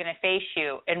challenges that are going to face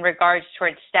you in regards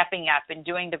towards stepping up and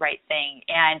doing the right thing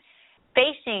and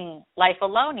facing life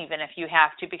alone, even if you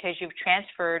have to, because you've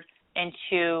transferred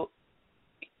into,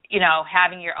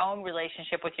 having your own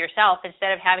relationship with yourself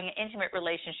instead of having an intimate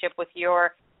relationship with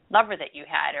your lover that you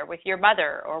had, or with your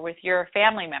mother, or with your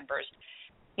family members.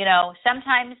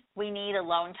 Sometimes we need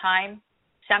alone time.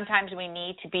 Sometimes we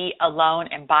need to be alone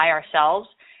and by ourselves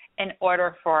in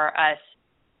order for us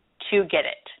to get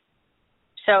it.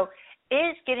 So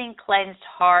is getting cleansed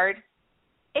hard?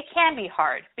 It can be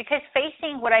hard, because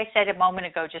facing what I said a moment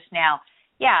ago just now,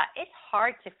 it's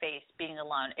hard to face being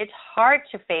alone. It's hard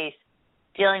to face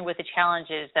dealing with the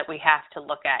challenges that we have to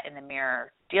look at in the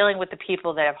mirror, dealing with the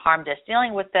people that have harmed us,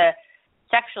 dealing with the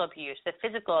sexual abuse, the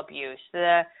physical abuse,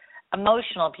 the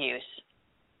emotional abuse,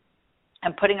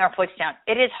 and putting our foot down.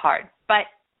 It is hard, but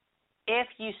if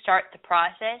you start the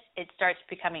process, it starts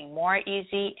becoming more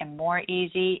easy and more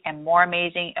easy and more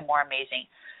amazing and more amazing.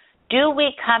 Do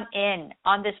we come in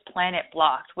on this planet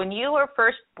blocked? When you were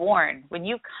first born, when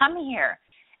you come here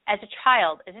as a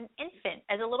child, as an infant,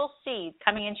 as a little seed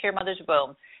coming into your mother's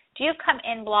womb, do you come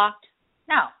in blocked?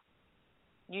 No,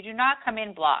 you do not come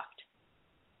in blocked.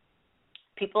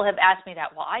 People have asked me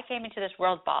that. Well, I came into this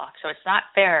world blocked, so it's not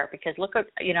fair because look at,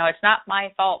 it's not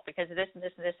my fault because this and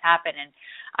this and this happened, and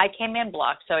I came in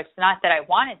blocked, so it's not that I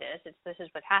wanted this, it's this is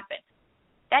what happened.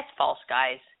 That's false,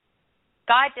 guys.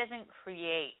 God doesn't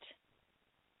create,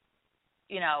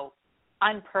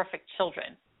 unperfect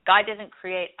children. God doesn't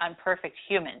create unperfect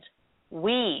humans.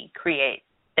 We create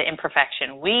the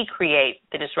imperfection. We create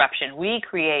the disruption. We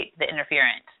create the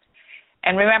interference.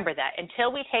 And remember that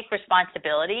until we take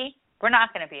responsibility, we're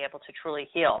not going to be able to truly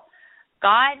heal.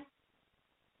 God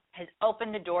has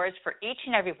opened the doors for each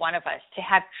and every one of us to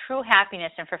have true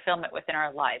happiness and fulfillment within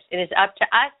our lives. It is up to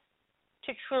us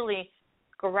to truly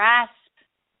grasp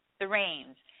the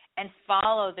reins and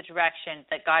follow the direction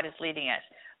that God is leading us.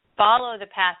 Follow the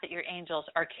path that your angels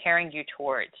are carrying you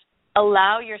towards.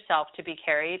 Allow yourself to be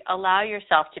carried. Allow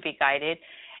yourself to be guided.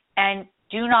 And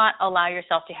do not allow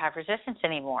yourself to have resistance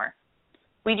anymore.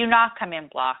 We do not come in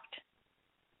blocked.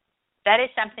 That is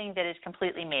something that is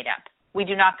completely made up. We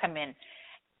do not come in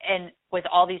and with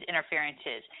all these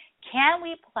interferences. Can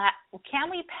we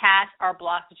pass our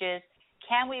blockages?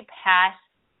 Can we pass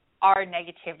our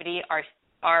negativity,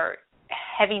 our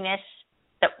heaviness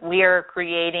that we are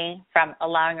creating from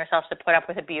allowing ourselves to put up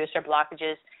with abuse or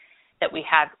blockages that we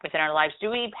have within our lives?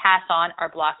 Do we pass on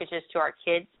our blockages to our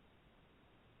kids?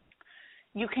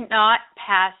 You cannot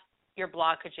pass your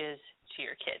blockages to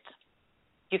your kids.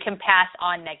 You can pass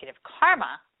on negative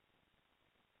karma.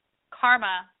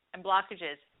 Karma and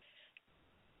blockages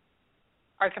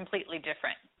are completely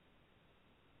different.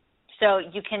 So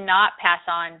you cannot pass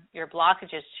on your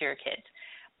blockages to your kids,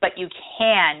 but you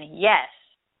can, yes,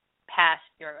 pass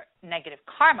your negative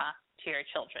karma to your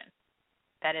children.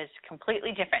 That is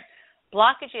completely different.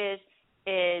 Blockages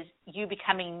is you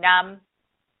becoming numb,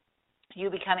 you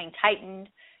becoming tightened,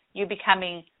 you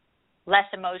becoming less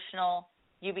emotional,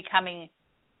 you becoming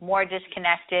more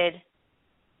disconnected,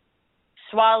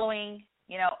 swallowing,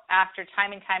 after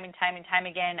time and time and time and time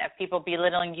again of people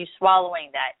belittling you,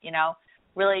 swallowing that,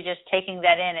 really just taking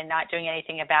that in and not doing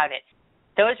anything about it.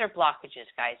 Those are blockages,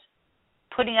 guys.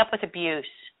 Putting up with abuse,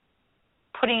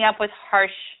 putting up with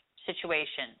harsh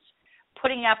situations,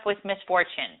 putting up with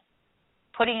misfortune,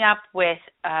 putting up with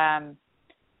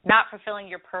not fulfilling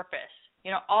your purpose.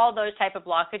 All those type of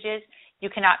blockages, you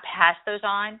cannot pass those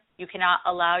on. You cannot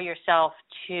allow yourself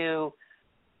to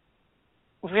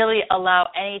really allow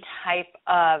any type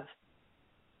of,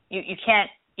 you can't,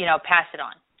 pass it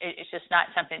on. It's just not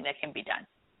something that can be done.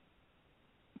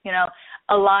 You know,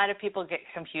 a lot of people get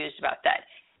confused about that.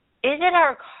 Is it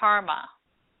our karma?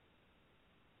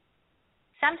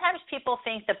 Sometimes people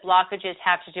think that blockages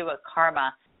have to do with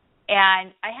karma.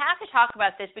 And I have to talk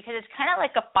about this because it's kind of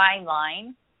like a fine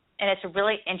line, and it's a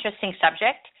really interesting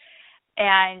subject.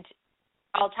 And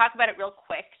I'll talk about it real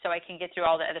quick so I can get through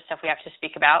all the other stuff we have to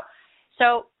speak about.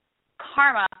 So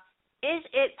karma, is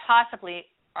it possibly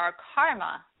our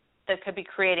karma that could be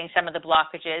creating some of the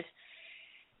blockages?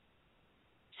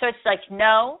 So it's like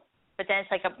no, but then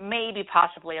it's like a maybe,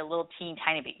 possibly a little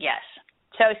tiny bit yes.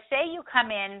 So say you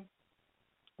come in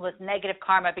with negative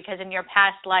karma because in your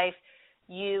past life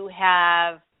you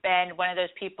have been one of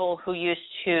those people who used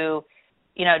to,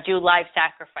 you know, do live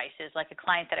sacrifices, like a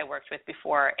client that I worked with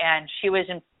before, and she was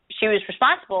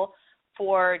responsible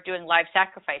for doing live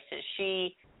sacrifices.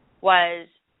 She was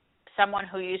someone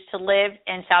who used to live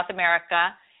in South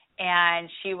America, and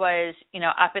she was, you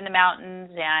know, up in the mountains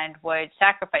and would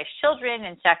sacrifice children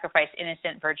and sacrifice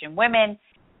innocent virgin women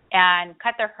and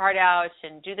cut their heart out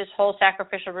and do this whole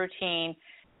sacrificial routine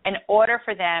in order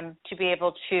for them to be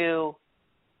able to,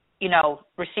 you know,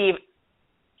 receive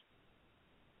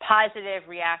positive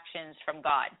reactions from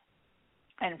God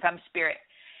and from Spirit.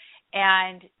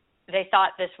 And they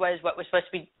thought this was what was supposed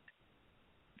to be,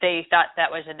 they thought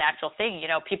that was a natural thing. You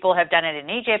know, people have done it in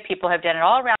Egypt. People have done it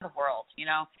all around the world. You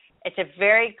know, it's a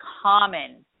very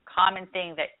common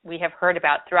thing that we have heard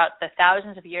about throughout the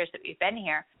thousands of years that we've been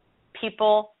here.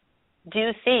 People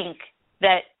do think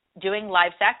that doing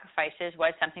live sacrifices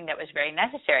was something that was very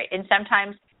necessary. And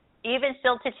sometimes, even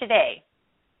still to today,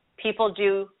 people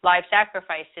do live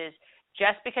sacrifices.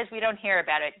 Just because we don't hear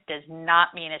about it does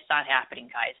not mean it's not happening,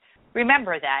 guys.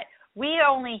 Remember that. We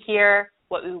only hear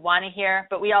what we want to hear,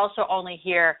 but we also only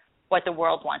hear what the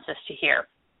world wants us to hear.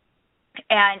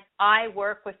 And I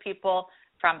work with people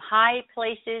from high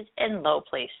places and low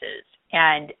places,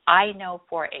 and I know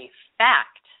for a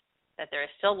fact that there is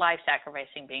still live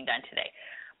sacrificing being done today.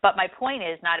 But my point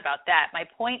is not about that. My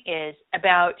point is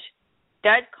about,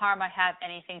 does karma have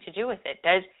anything to do with it?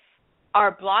 Does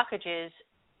our blockages,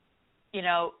 you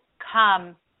know,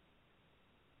 come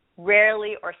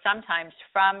rarely or sometimes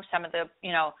from some of the,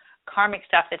 you know, karmic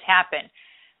stuff that's happened?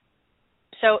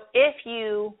 So if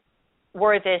you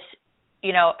were this,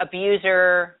 you know,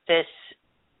 abuser, this,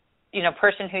 you know,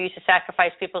 person who used to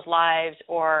sacrifice people's lives,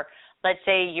 or let's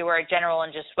say you were a general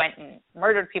and just went and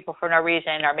murdered people for no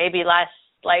reason, or maybe last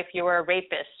life you were a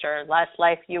rapist, or last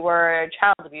life you were a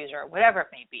child abuser, whatever it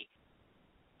may be.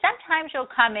 Sometimes you'll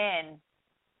come in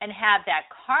and have that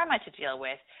karma to deal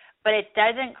with, but it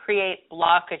doesn't create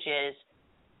blockages.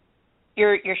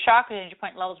 Your chakras and your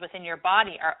point levels within your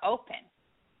body are open.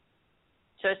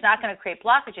 So it's not going to create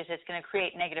blockages, it's going to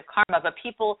create negative karma, but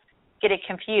people get it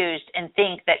confused and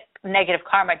think that negative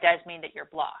karma does mean that you're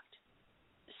blocked.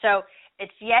 So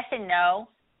it's yes and no,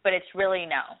 but it's really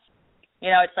no. You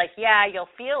know, it's like, yeah, you'll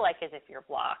feel like as if you're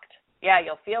blocked. Yeah,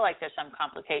 you'll feel like there's some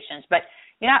complications, but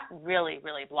you're not really,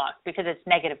 really blocked because it's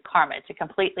negative karma. It's a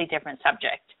completely different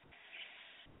subject.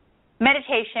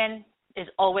 Meditation is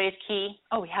always key.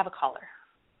 Oh, we have a caller.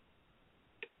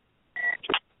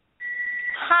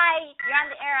 Hi, you're on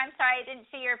the air. I'm sorry, I didn't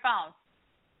see your phone.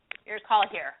 Your call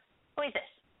here. Who is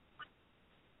this?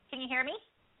 Can you hear me?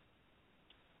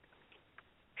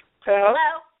 Hello?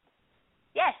 Hello?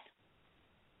 Yes.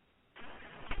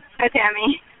 Hi,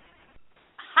 Tammy.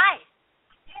 Hi.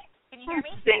 Can you hear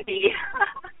me? Cindy.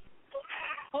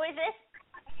 Who is this?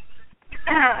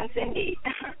 Cindy.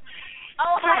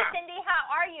 Oh, hi, Cindy. How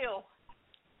are you?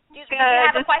 Do you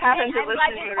have a just question? happened to I'm listen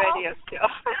glad to you the called. radio show.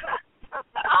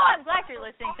 Oh, I'm glad you're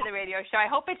listening to the radio show. I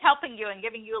hope it's helping you and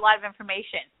giving you a lot of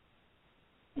information.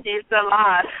 It's a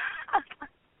lot.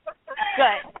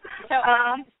 Good. So,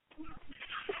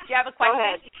 do you have a question? Go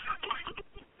ahead.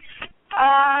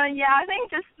 Yeah, I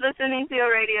think just listening to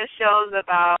your radio shows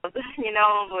about, you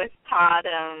know, with Todd,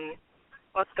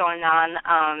 what's going on.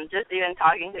 Just even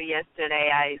talking to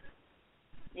yesterday, I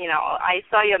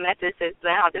saw your messages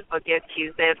on how to forgive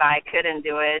Tuesday, but I couldn't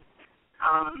do it.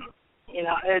 You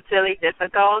know, it's really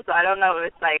difficult. So I don't know if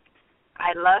it's like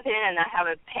I love him and I have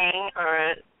a pain,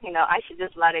 or, you know, I should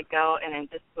just let it go and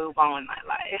then just move on with my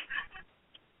life.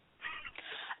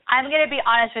 I'm going to be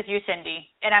honest with you, Cindy,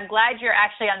 and I'm glad you're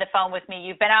actually on the phone with me.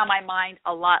 You've been on my mind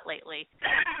a lot lately,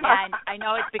 and I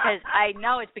know it's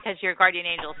because you're a guardian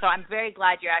angel, so I'm very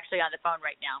glad you're actually on the phone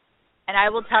right now. And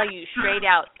I will tell you straight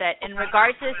out that in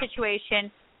regards to the situation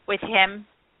with him,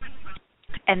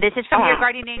 and this is from your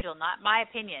guardian angel, not my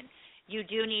opinion, you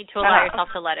do need to allow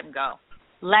yourself to let him go.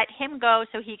 Let him go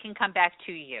so he can come back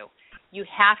to you. You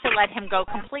have to let him go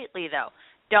completely, though.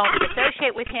 Don't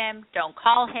associate with him. Don't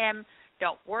call him.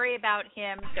 Don't worry about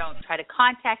him. Don't try to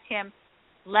contact him.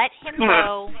 Let him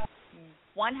go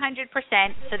 100%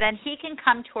 so then he can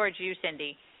come towards you,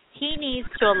 Cindy. He needs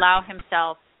to allow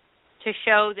himself to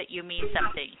show that you mean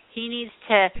something. He needs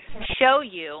to show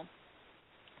you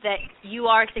that you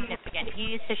are significant. He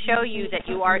needs to show you that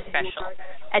you are special.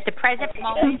 At the present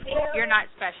moment, you're not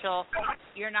special.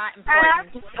 You're not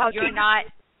important. You're not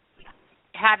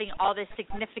having all this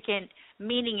significant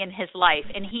meaning in his life.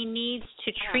 And he needs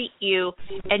to treat you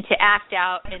and to act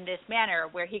out in this manner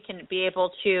where he can be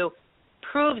able to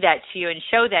prove that to you and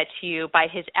show that to you by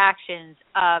his actions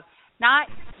of not,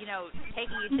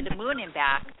 taking you to the moon and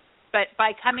back, but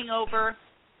by coming over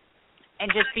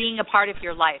and just being a part of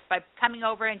your life, by coming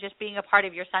over and just being a part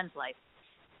of your son's life.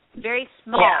 Very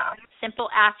small, simple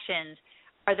actions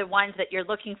are the ones that you're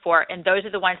looking for, and those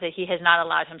are the ones that he has not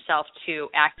allowed himself to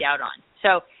act out on.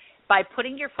 So by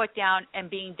putting your foot down and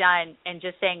being done and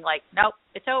just saying, like, nope,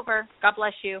 it's over, God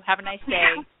bless you, have a nice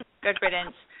day, good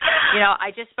riddance.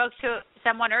 I just spoke to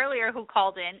someone earlier who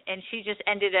called in, and she just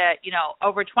ended a,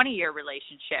 over 20-year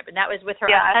relationship, and that was with her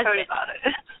husband. Yeah, I heard about it.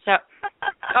 So,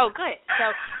 oh, good.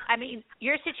 So, I mean,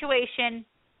 your situation,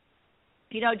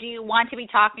 do you want to be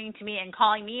talking to me and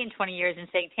calling me in 20 years and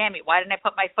saying, Tammy, why didn't I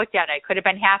put my foot down? I could have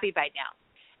been happy by now.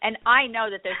 And I know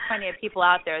that there's plenty of people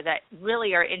out there that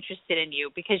really are interested in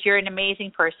you because you're an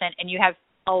amazing person and you have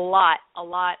a lot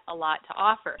to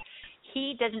offer.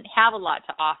 He doesn't have a lot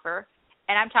to offer.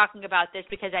 And I'm talking about this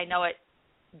because I know it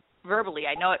verbally.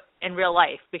 I know it in real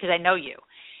life because I know you.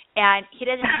 And he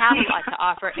doesn't have a lot to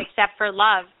offer except for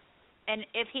love. And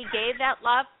if he gave that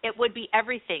love, it would be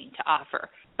everything to offer.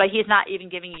 But he's not even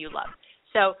giving you love.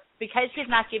 So because he's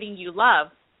not giving you love,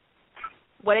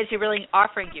 what is he really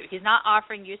offering you? He's not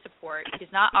offering you support.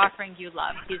 He's not offering you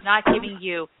love. He's not giving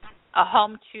you a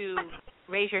home to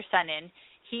raise your son in.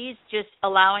 He's just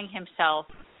allowing himself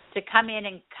to come in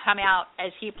and come out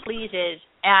as he pleases,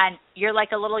 and you're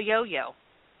like a little yo-yo,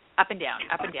 up and down,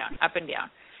 up and down, up and down.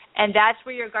 And that's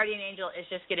where your guardian angel is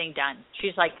just getting done.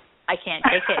 She's like, I can't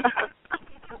take it.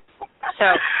 So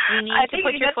you need to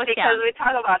put your foot down. Because we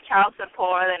talk about child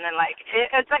support, and then,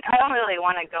 it's like I don't really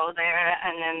want to go there,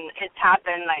 and then it's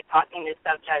happened, talking to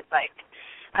subjects,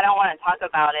 I don't want to talk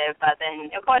about it, but then,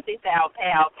 of course, they say, I'll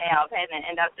pay, and then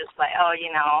end up just I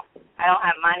don't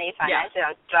have money,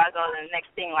 financial struggles, and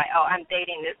next thing, I'm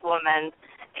dating this woman,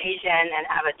 Asian, and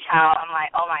have a child. I'm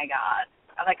like, oh, my God.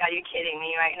 I'm like, are you kidding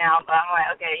me right now? But I'm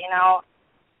like, okay,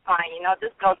 fine,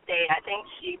 just go date. I think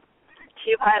she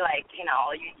probably,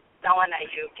 someone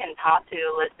that you can talk to,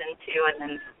 listen to, and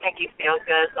then make you feel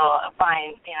good, so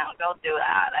fine, go do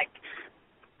that.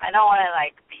 I don't want to,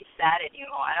 be sad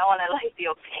anymore. I don't want to,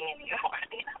 feel pain anymore,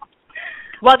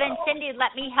 Well, then, Cindy,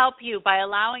 let me help you by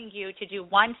allowing you to do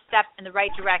one step in the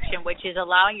right direction, which is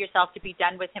allowing yourself to be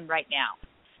done with him right now.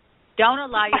 Don't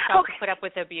allow yourself to put up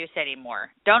with abuse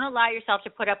anymore. Don't allow yourself to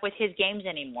put up with his games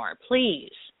anymore. Please.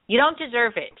 You don't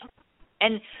deserve it.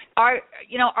 And our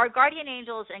guardian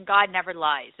angels and God never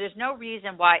lies. There's no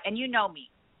reason why, and you know me.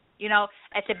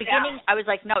 At the beginning, I was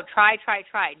like, no, try.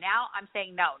 Now I'm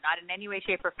saying no, not in any way,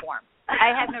 shape, or form.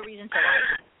 I have no reason to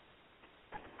lie.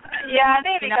 Yeah, I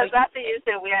think because after you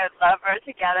said we are lovers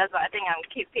together, so I think I'm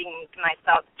keeping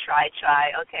myself to try,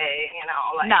 okay,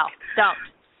 No, don't.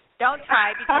 Don't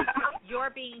try because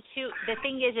you're being the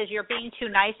thing is you're being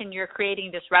too nice and you're creating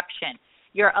disruption.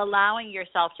 You're allowing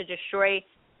yourself to destroy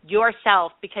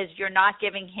yourself because you're not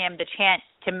giving him the chance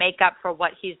to make up for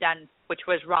what he's done, which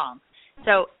was wrong.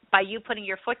 So by you putting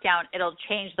your foot down, it'll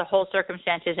change the whole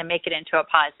circumstances and make it into a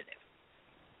positive.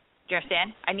 Do you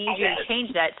understand? I need you to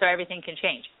change that so everything can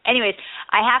change. Anyways,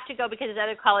 I have to go because there's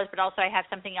other callers, but also I have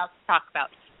something else to talk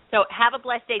about. So have a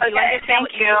blessed day. Do you understand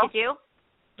what you need to do?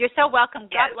 You're so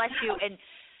welcome. God bless you. And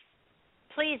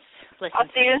please listen I'll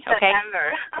see you in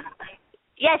September.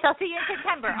 Yes, I'll see you in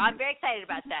September. I'm very excited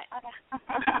about that.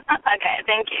 Okay,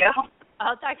 thank you.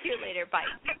 I'll talk to you later. Bye.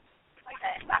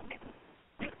 Okay, bye.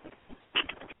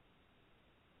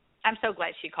 I'm so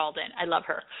glad she called in. I love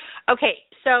her. Okay,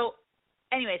 so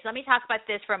anyways, let me talk about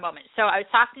this for a moment. So I was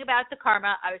talking about the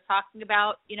karma. I was talking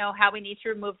about, how we need to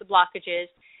remove the blockages.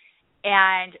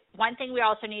 And one thing we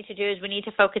also need to do is we need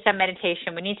to focus on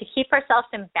meditation. We need to keep ourselves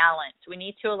in balance. We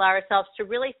need to allow ourselves to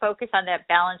really focus on that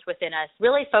balance within us,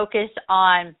 really focus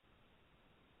on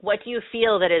what do you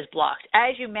feel that is blocked.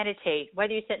 As you meditate,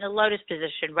 whether you sit in a lotus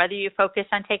position, whether you focus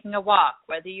on taking a walk,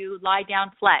 whether you lie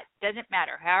down flat, doesn't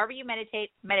matter. However you meditate,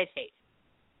 meditate.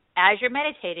 As you're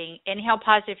meditating, inhale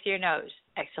positive through your nose,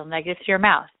 exhale negative through your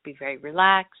mouth. Be very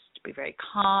relaxed, be very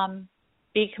calm,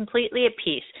 be completely at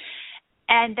peace.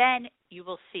 And then you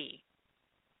will see,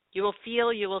 you will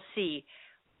feel, you will see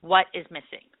what is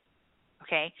missing.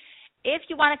 okay? If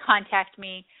you want to contact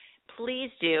me,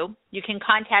 please do. You can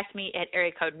contact me at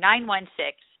area code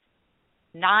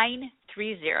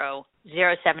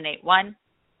 916-930-0781,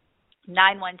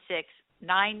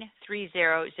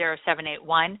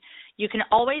 916-930-0781. You can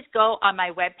always go on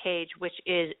my webpage, which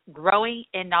is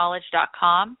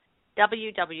growinginknowledge.com,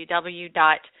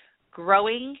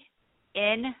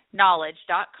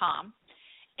 www.growinginknowledge.com.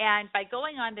 And by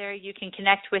going on there, you can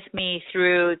connect with me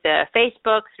through the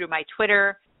Facebook, through my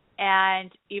Twitter,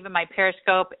 and even my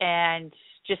Periscope, and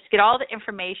just get all the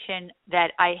information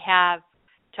that I have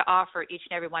to offer each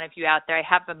and every one of you out there. I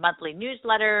have a monthly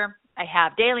newsletter. I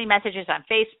have daily messages on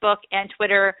Facebook and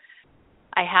Twitter.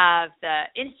 I have the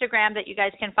Instagram that you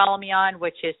guys can follow me on,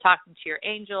 which is Talking to Your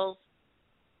Angels.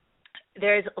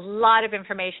 There's a lot of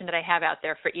information that I have out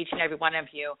there for each and every one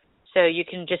of you. So you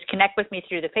can just connect with me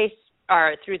through the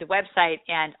through the website,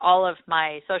 and all of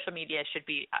my social media should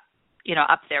be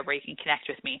up there where you can connect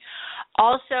with me.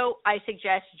 Also, I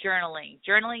suggest journaling.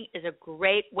 Journaling is a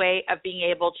great way of being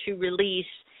able to release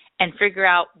and figure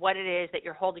out what it is that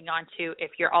you're holding on to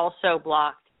if you're also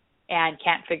blocked and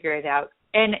can't figure it out.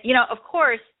 And, of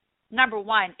course, number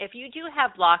one, if you do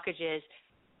have blockages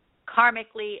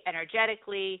karmically,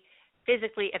 energetically,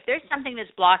 physically, if there's something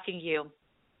that's blocking you,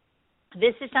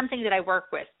 this is something that I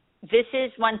work with. This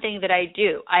is one thing that I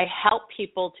do. I help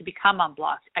people to become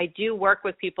unblocked. I do work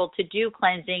with people to do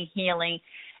cleansing, healing,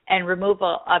 and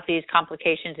removal of these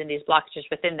complications and these blockages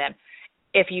within them.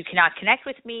 If you cannot connect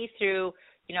with me through,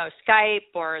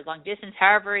 Skype or long distance,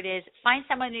 however it is, find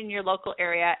someone in your local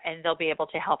area and they'll be able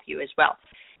to help you as well.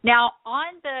 Now,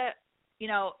 on the,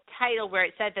 title where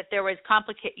it said that there was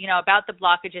about the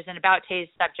blockages and about today's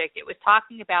subject, it was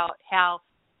talking about how,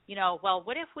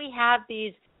 what if we have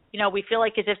these, we feel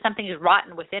like as if something is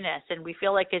rotten within us, and we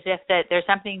feel like as if that there's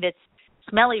something that's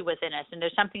smelly within us and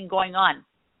there's something going on.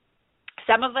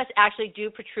 Some of us actually do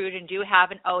protrude and do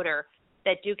have an odor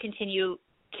that do continue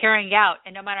carrying out,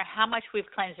 and no matter how much we've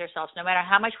cleansed ourselves, no matter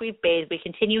how much we've bathed, we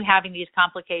continue having these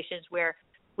complications where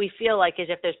we feel like as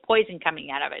if there's poison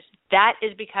coming out of us. That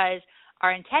is because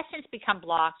our intestines become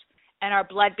blocked and our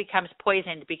blood becomes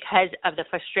poisoned because of the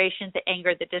frustration, the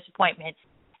anger, the disappointment,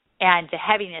 and the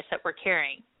heaviness that we're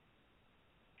carrying.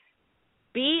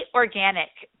 Be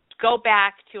organic. Go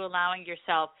back to allowing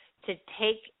yourself to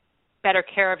take better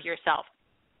care of yourself.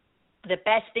 The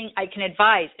best thing I can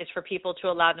advise is for people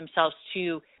to allow themselves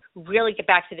to really get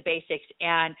back to the basics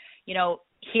and,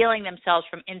 healing themselves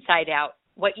from inside out.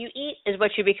 What you eat is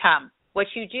what you become.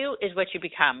 What you do is what you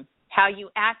become. How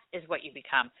you act is what you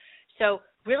become. So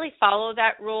really follow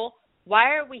that rule.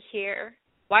 Why are we here?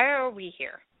 Why are we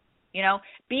here?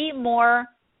 Be more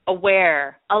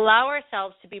aware. Allow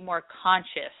ourselves to be more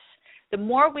conscious. The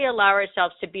more we allow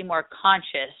ourselves to be more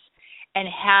conscious and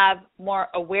have more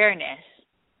awareness,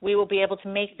 we will be able to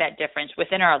make that difference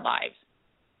within our lives.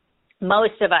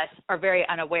 Most of us are very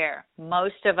unaware.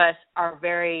 Most of us are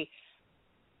very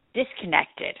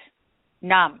disconnected,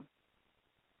 numb,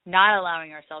 not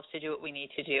allowing ourselves to do what we need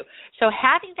to do. So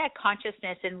having that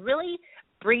consciousness and really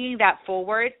bringing that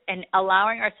forward and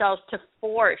allowing ourselves to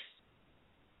force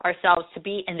ourselves to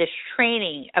be in this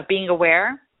training of being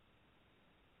aware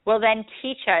will then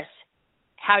teach us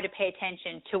how to pay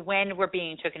attention to when we're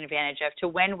being taken advantage of, to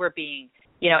when we're being,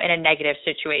 in a negative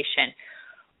situation.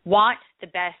 Want the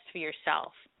best for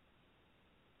yourself.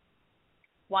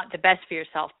 Want the best for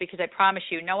yourself, because I promise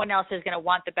you, no one else is going to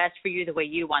want the best for you the way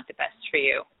you want the best for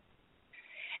you.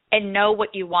 And know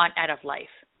what you want out of life.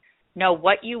 Know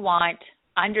what you want.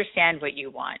 Understand what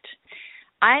you want.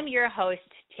 I'm your host,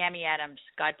 Tammy Adams.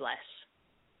 God bless.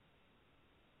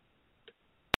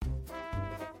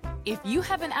 If you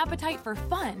have an appetite for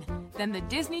fun, then the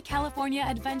Disney California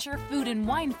Adventure Food and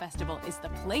Wine Festival is the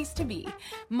place to be.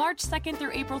 March 2nd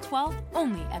through April 12th,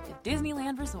 only at the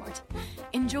Disneyland Resort.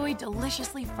 Enjoy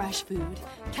deliciously fresh food,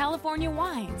 California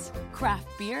wines, craft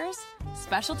beers,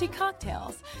 specialty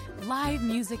cocktails, live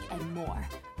music, and more.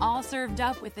 All served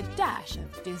up with a dash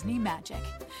of Disney magic.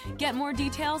 Get more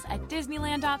details at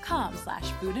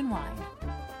disneyland.com/foodandwine.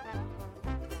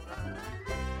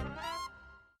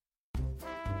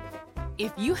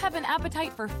 If you have an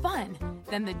appetite for fun,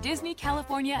 then the Disney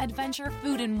California Adventure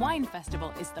Food and Wine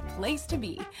Festival is the place to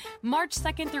be. March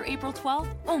 2nd through April 12th,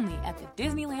 only at the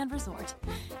Disneyland Resort.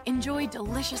 Enjoy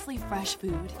deliciously fresh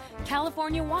food,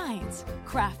 California wines,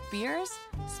 craft beers,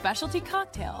 specialty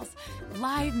cocktails,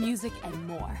 live music, and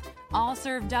more. All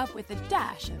served up with a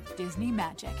dash of Disney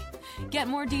magic. Get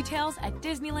more details at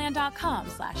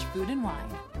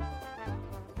disneyland.com/foodandwine.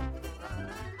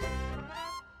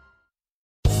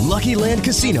 Lucky Land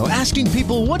Casino, asking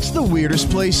people, what's the weirdest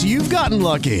place you've gotten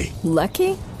lucky?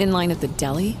 Lucky? In line at the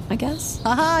deli, I guess?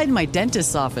 Aha, in my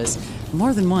dentist's office.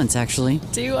 More than once, actually.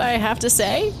 Do I have to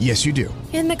say? Yes, you do.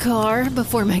 In the car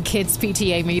before my kids'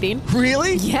 PTA meeting.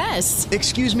 Really? Yes.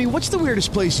 Excuse me, what's the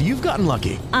weirdest place you've gotten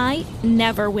lucky? I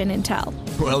never win and tell.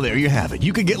 Well, there you have it.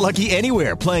 You can get lucky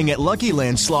anywhere, playing at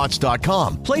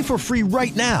LuckyLandSlots.com. Play for free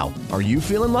right now. Are you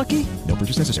feeling lucky? No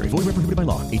purchase necessary. Void where prohibited by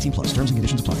law. 18+. Terms and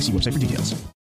conditions apply. See website for details.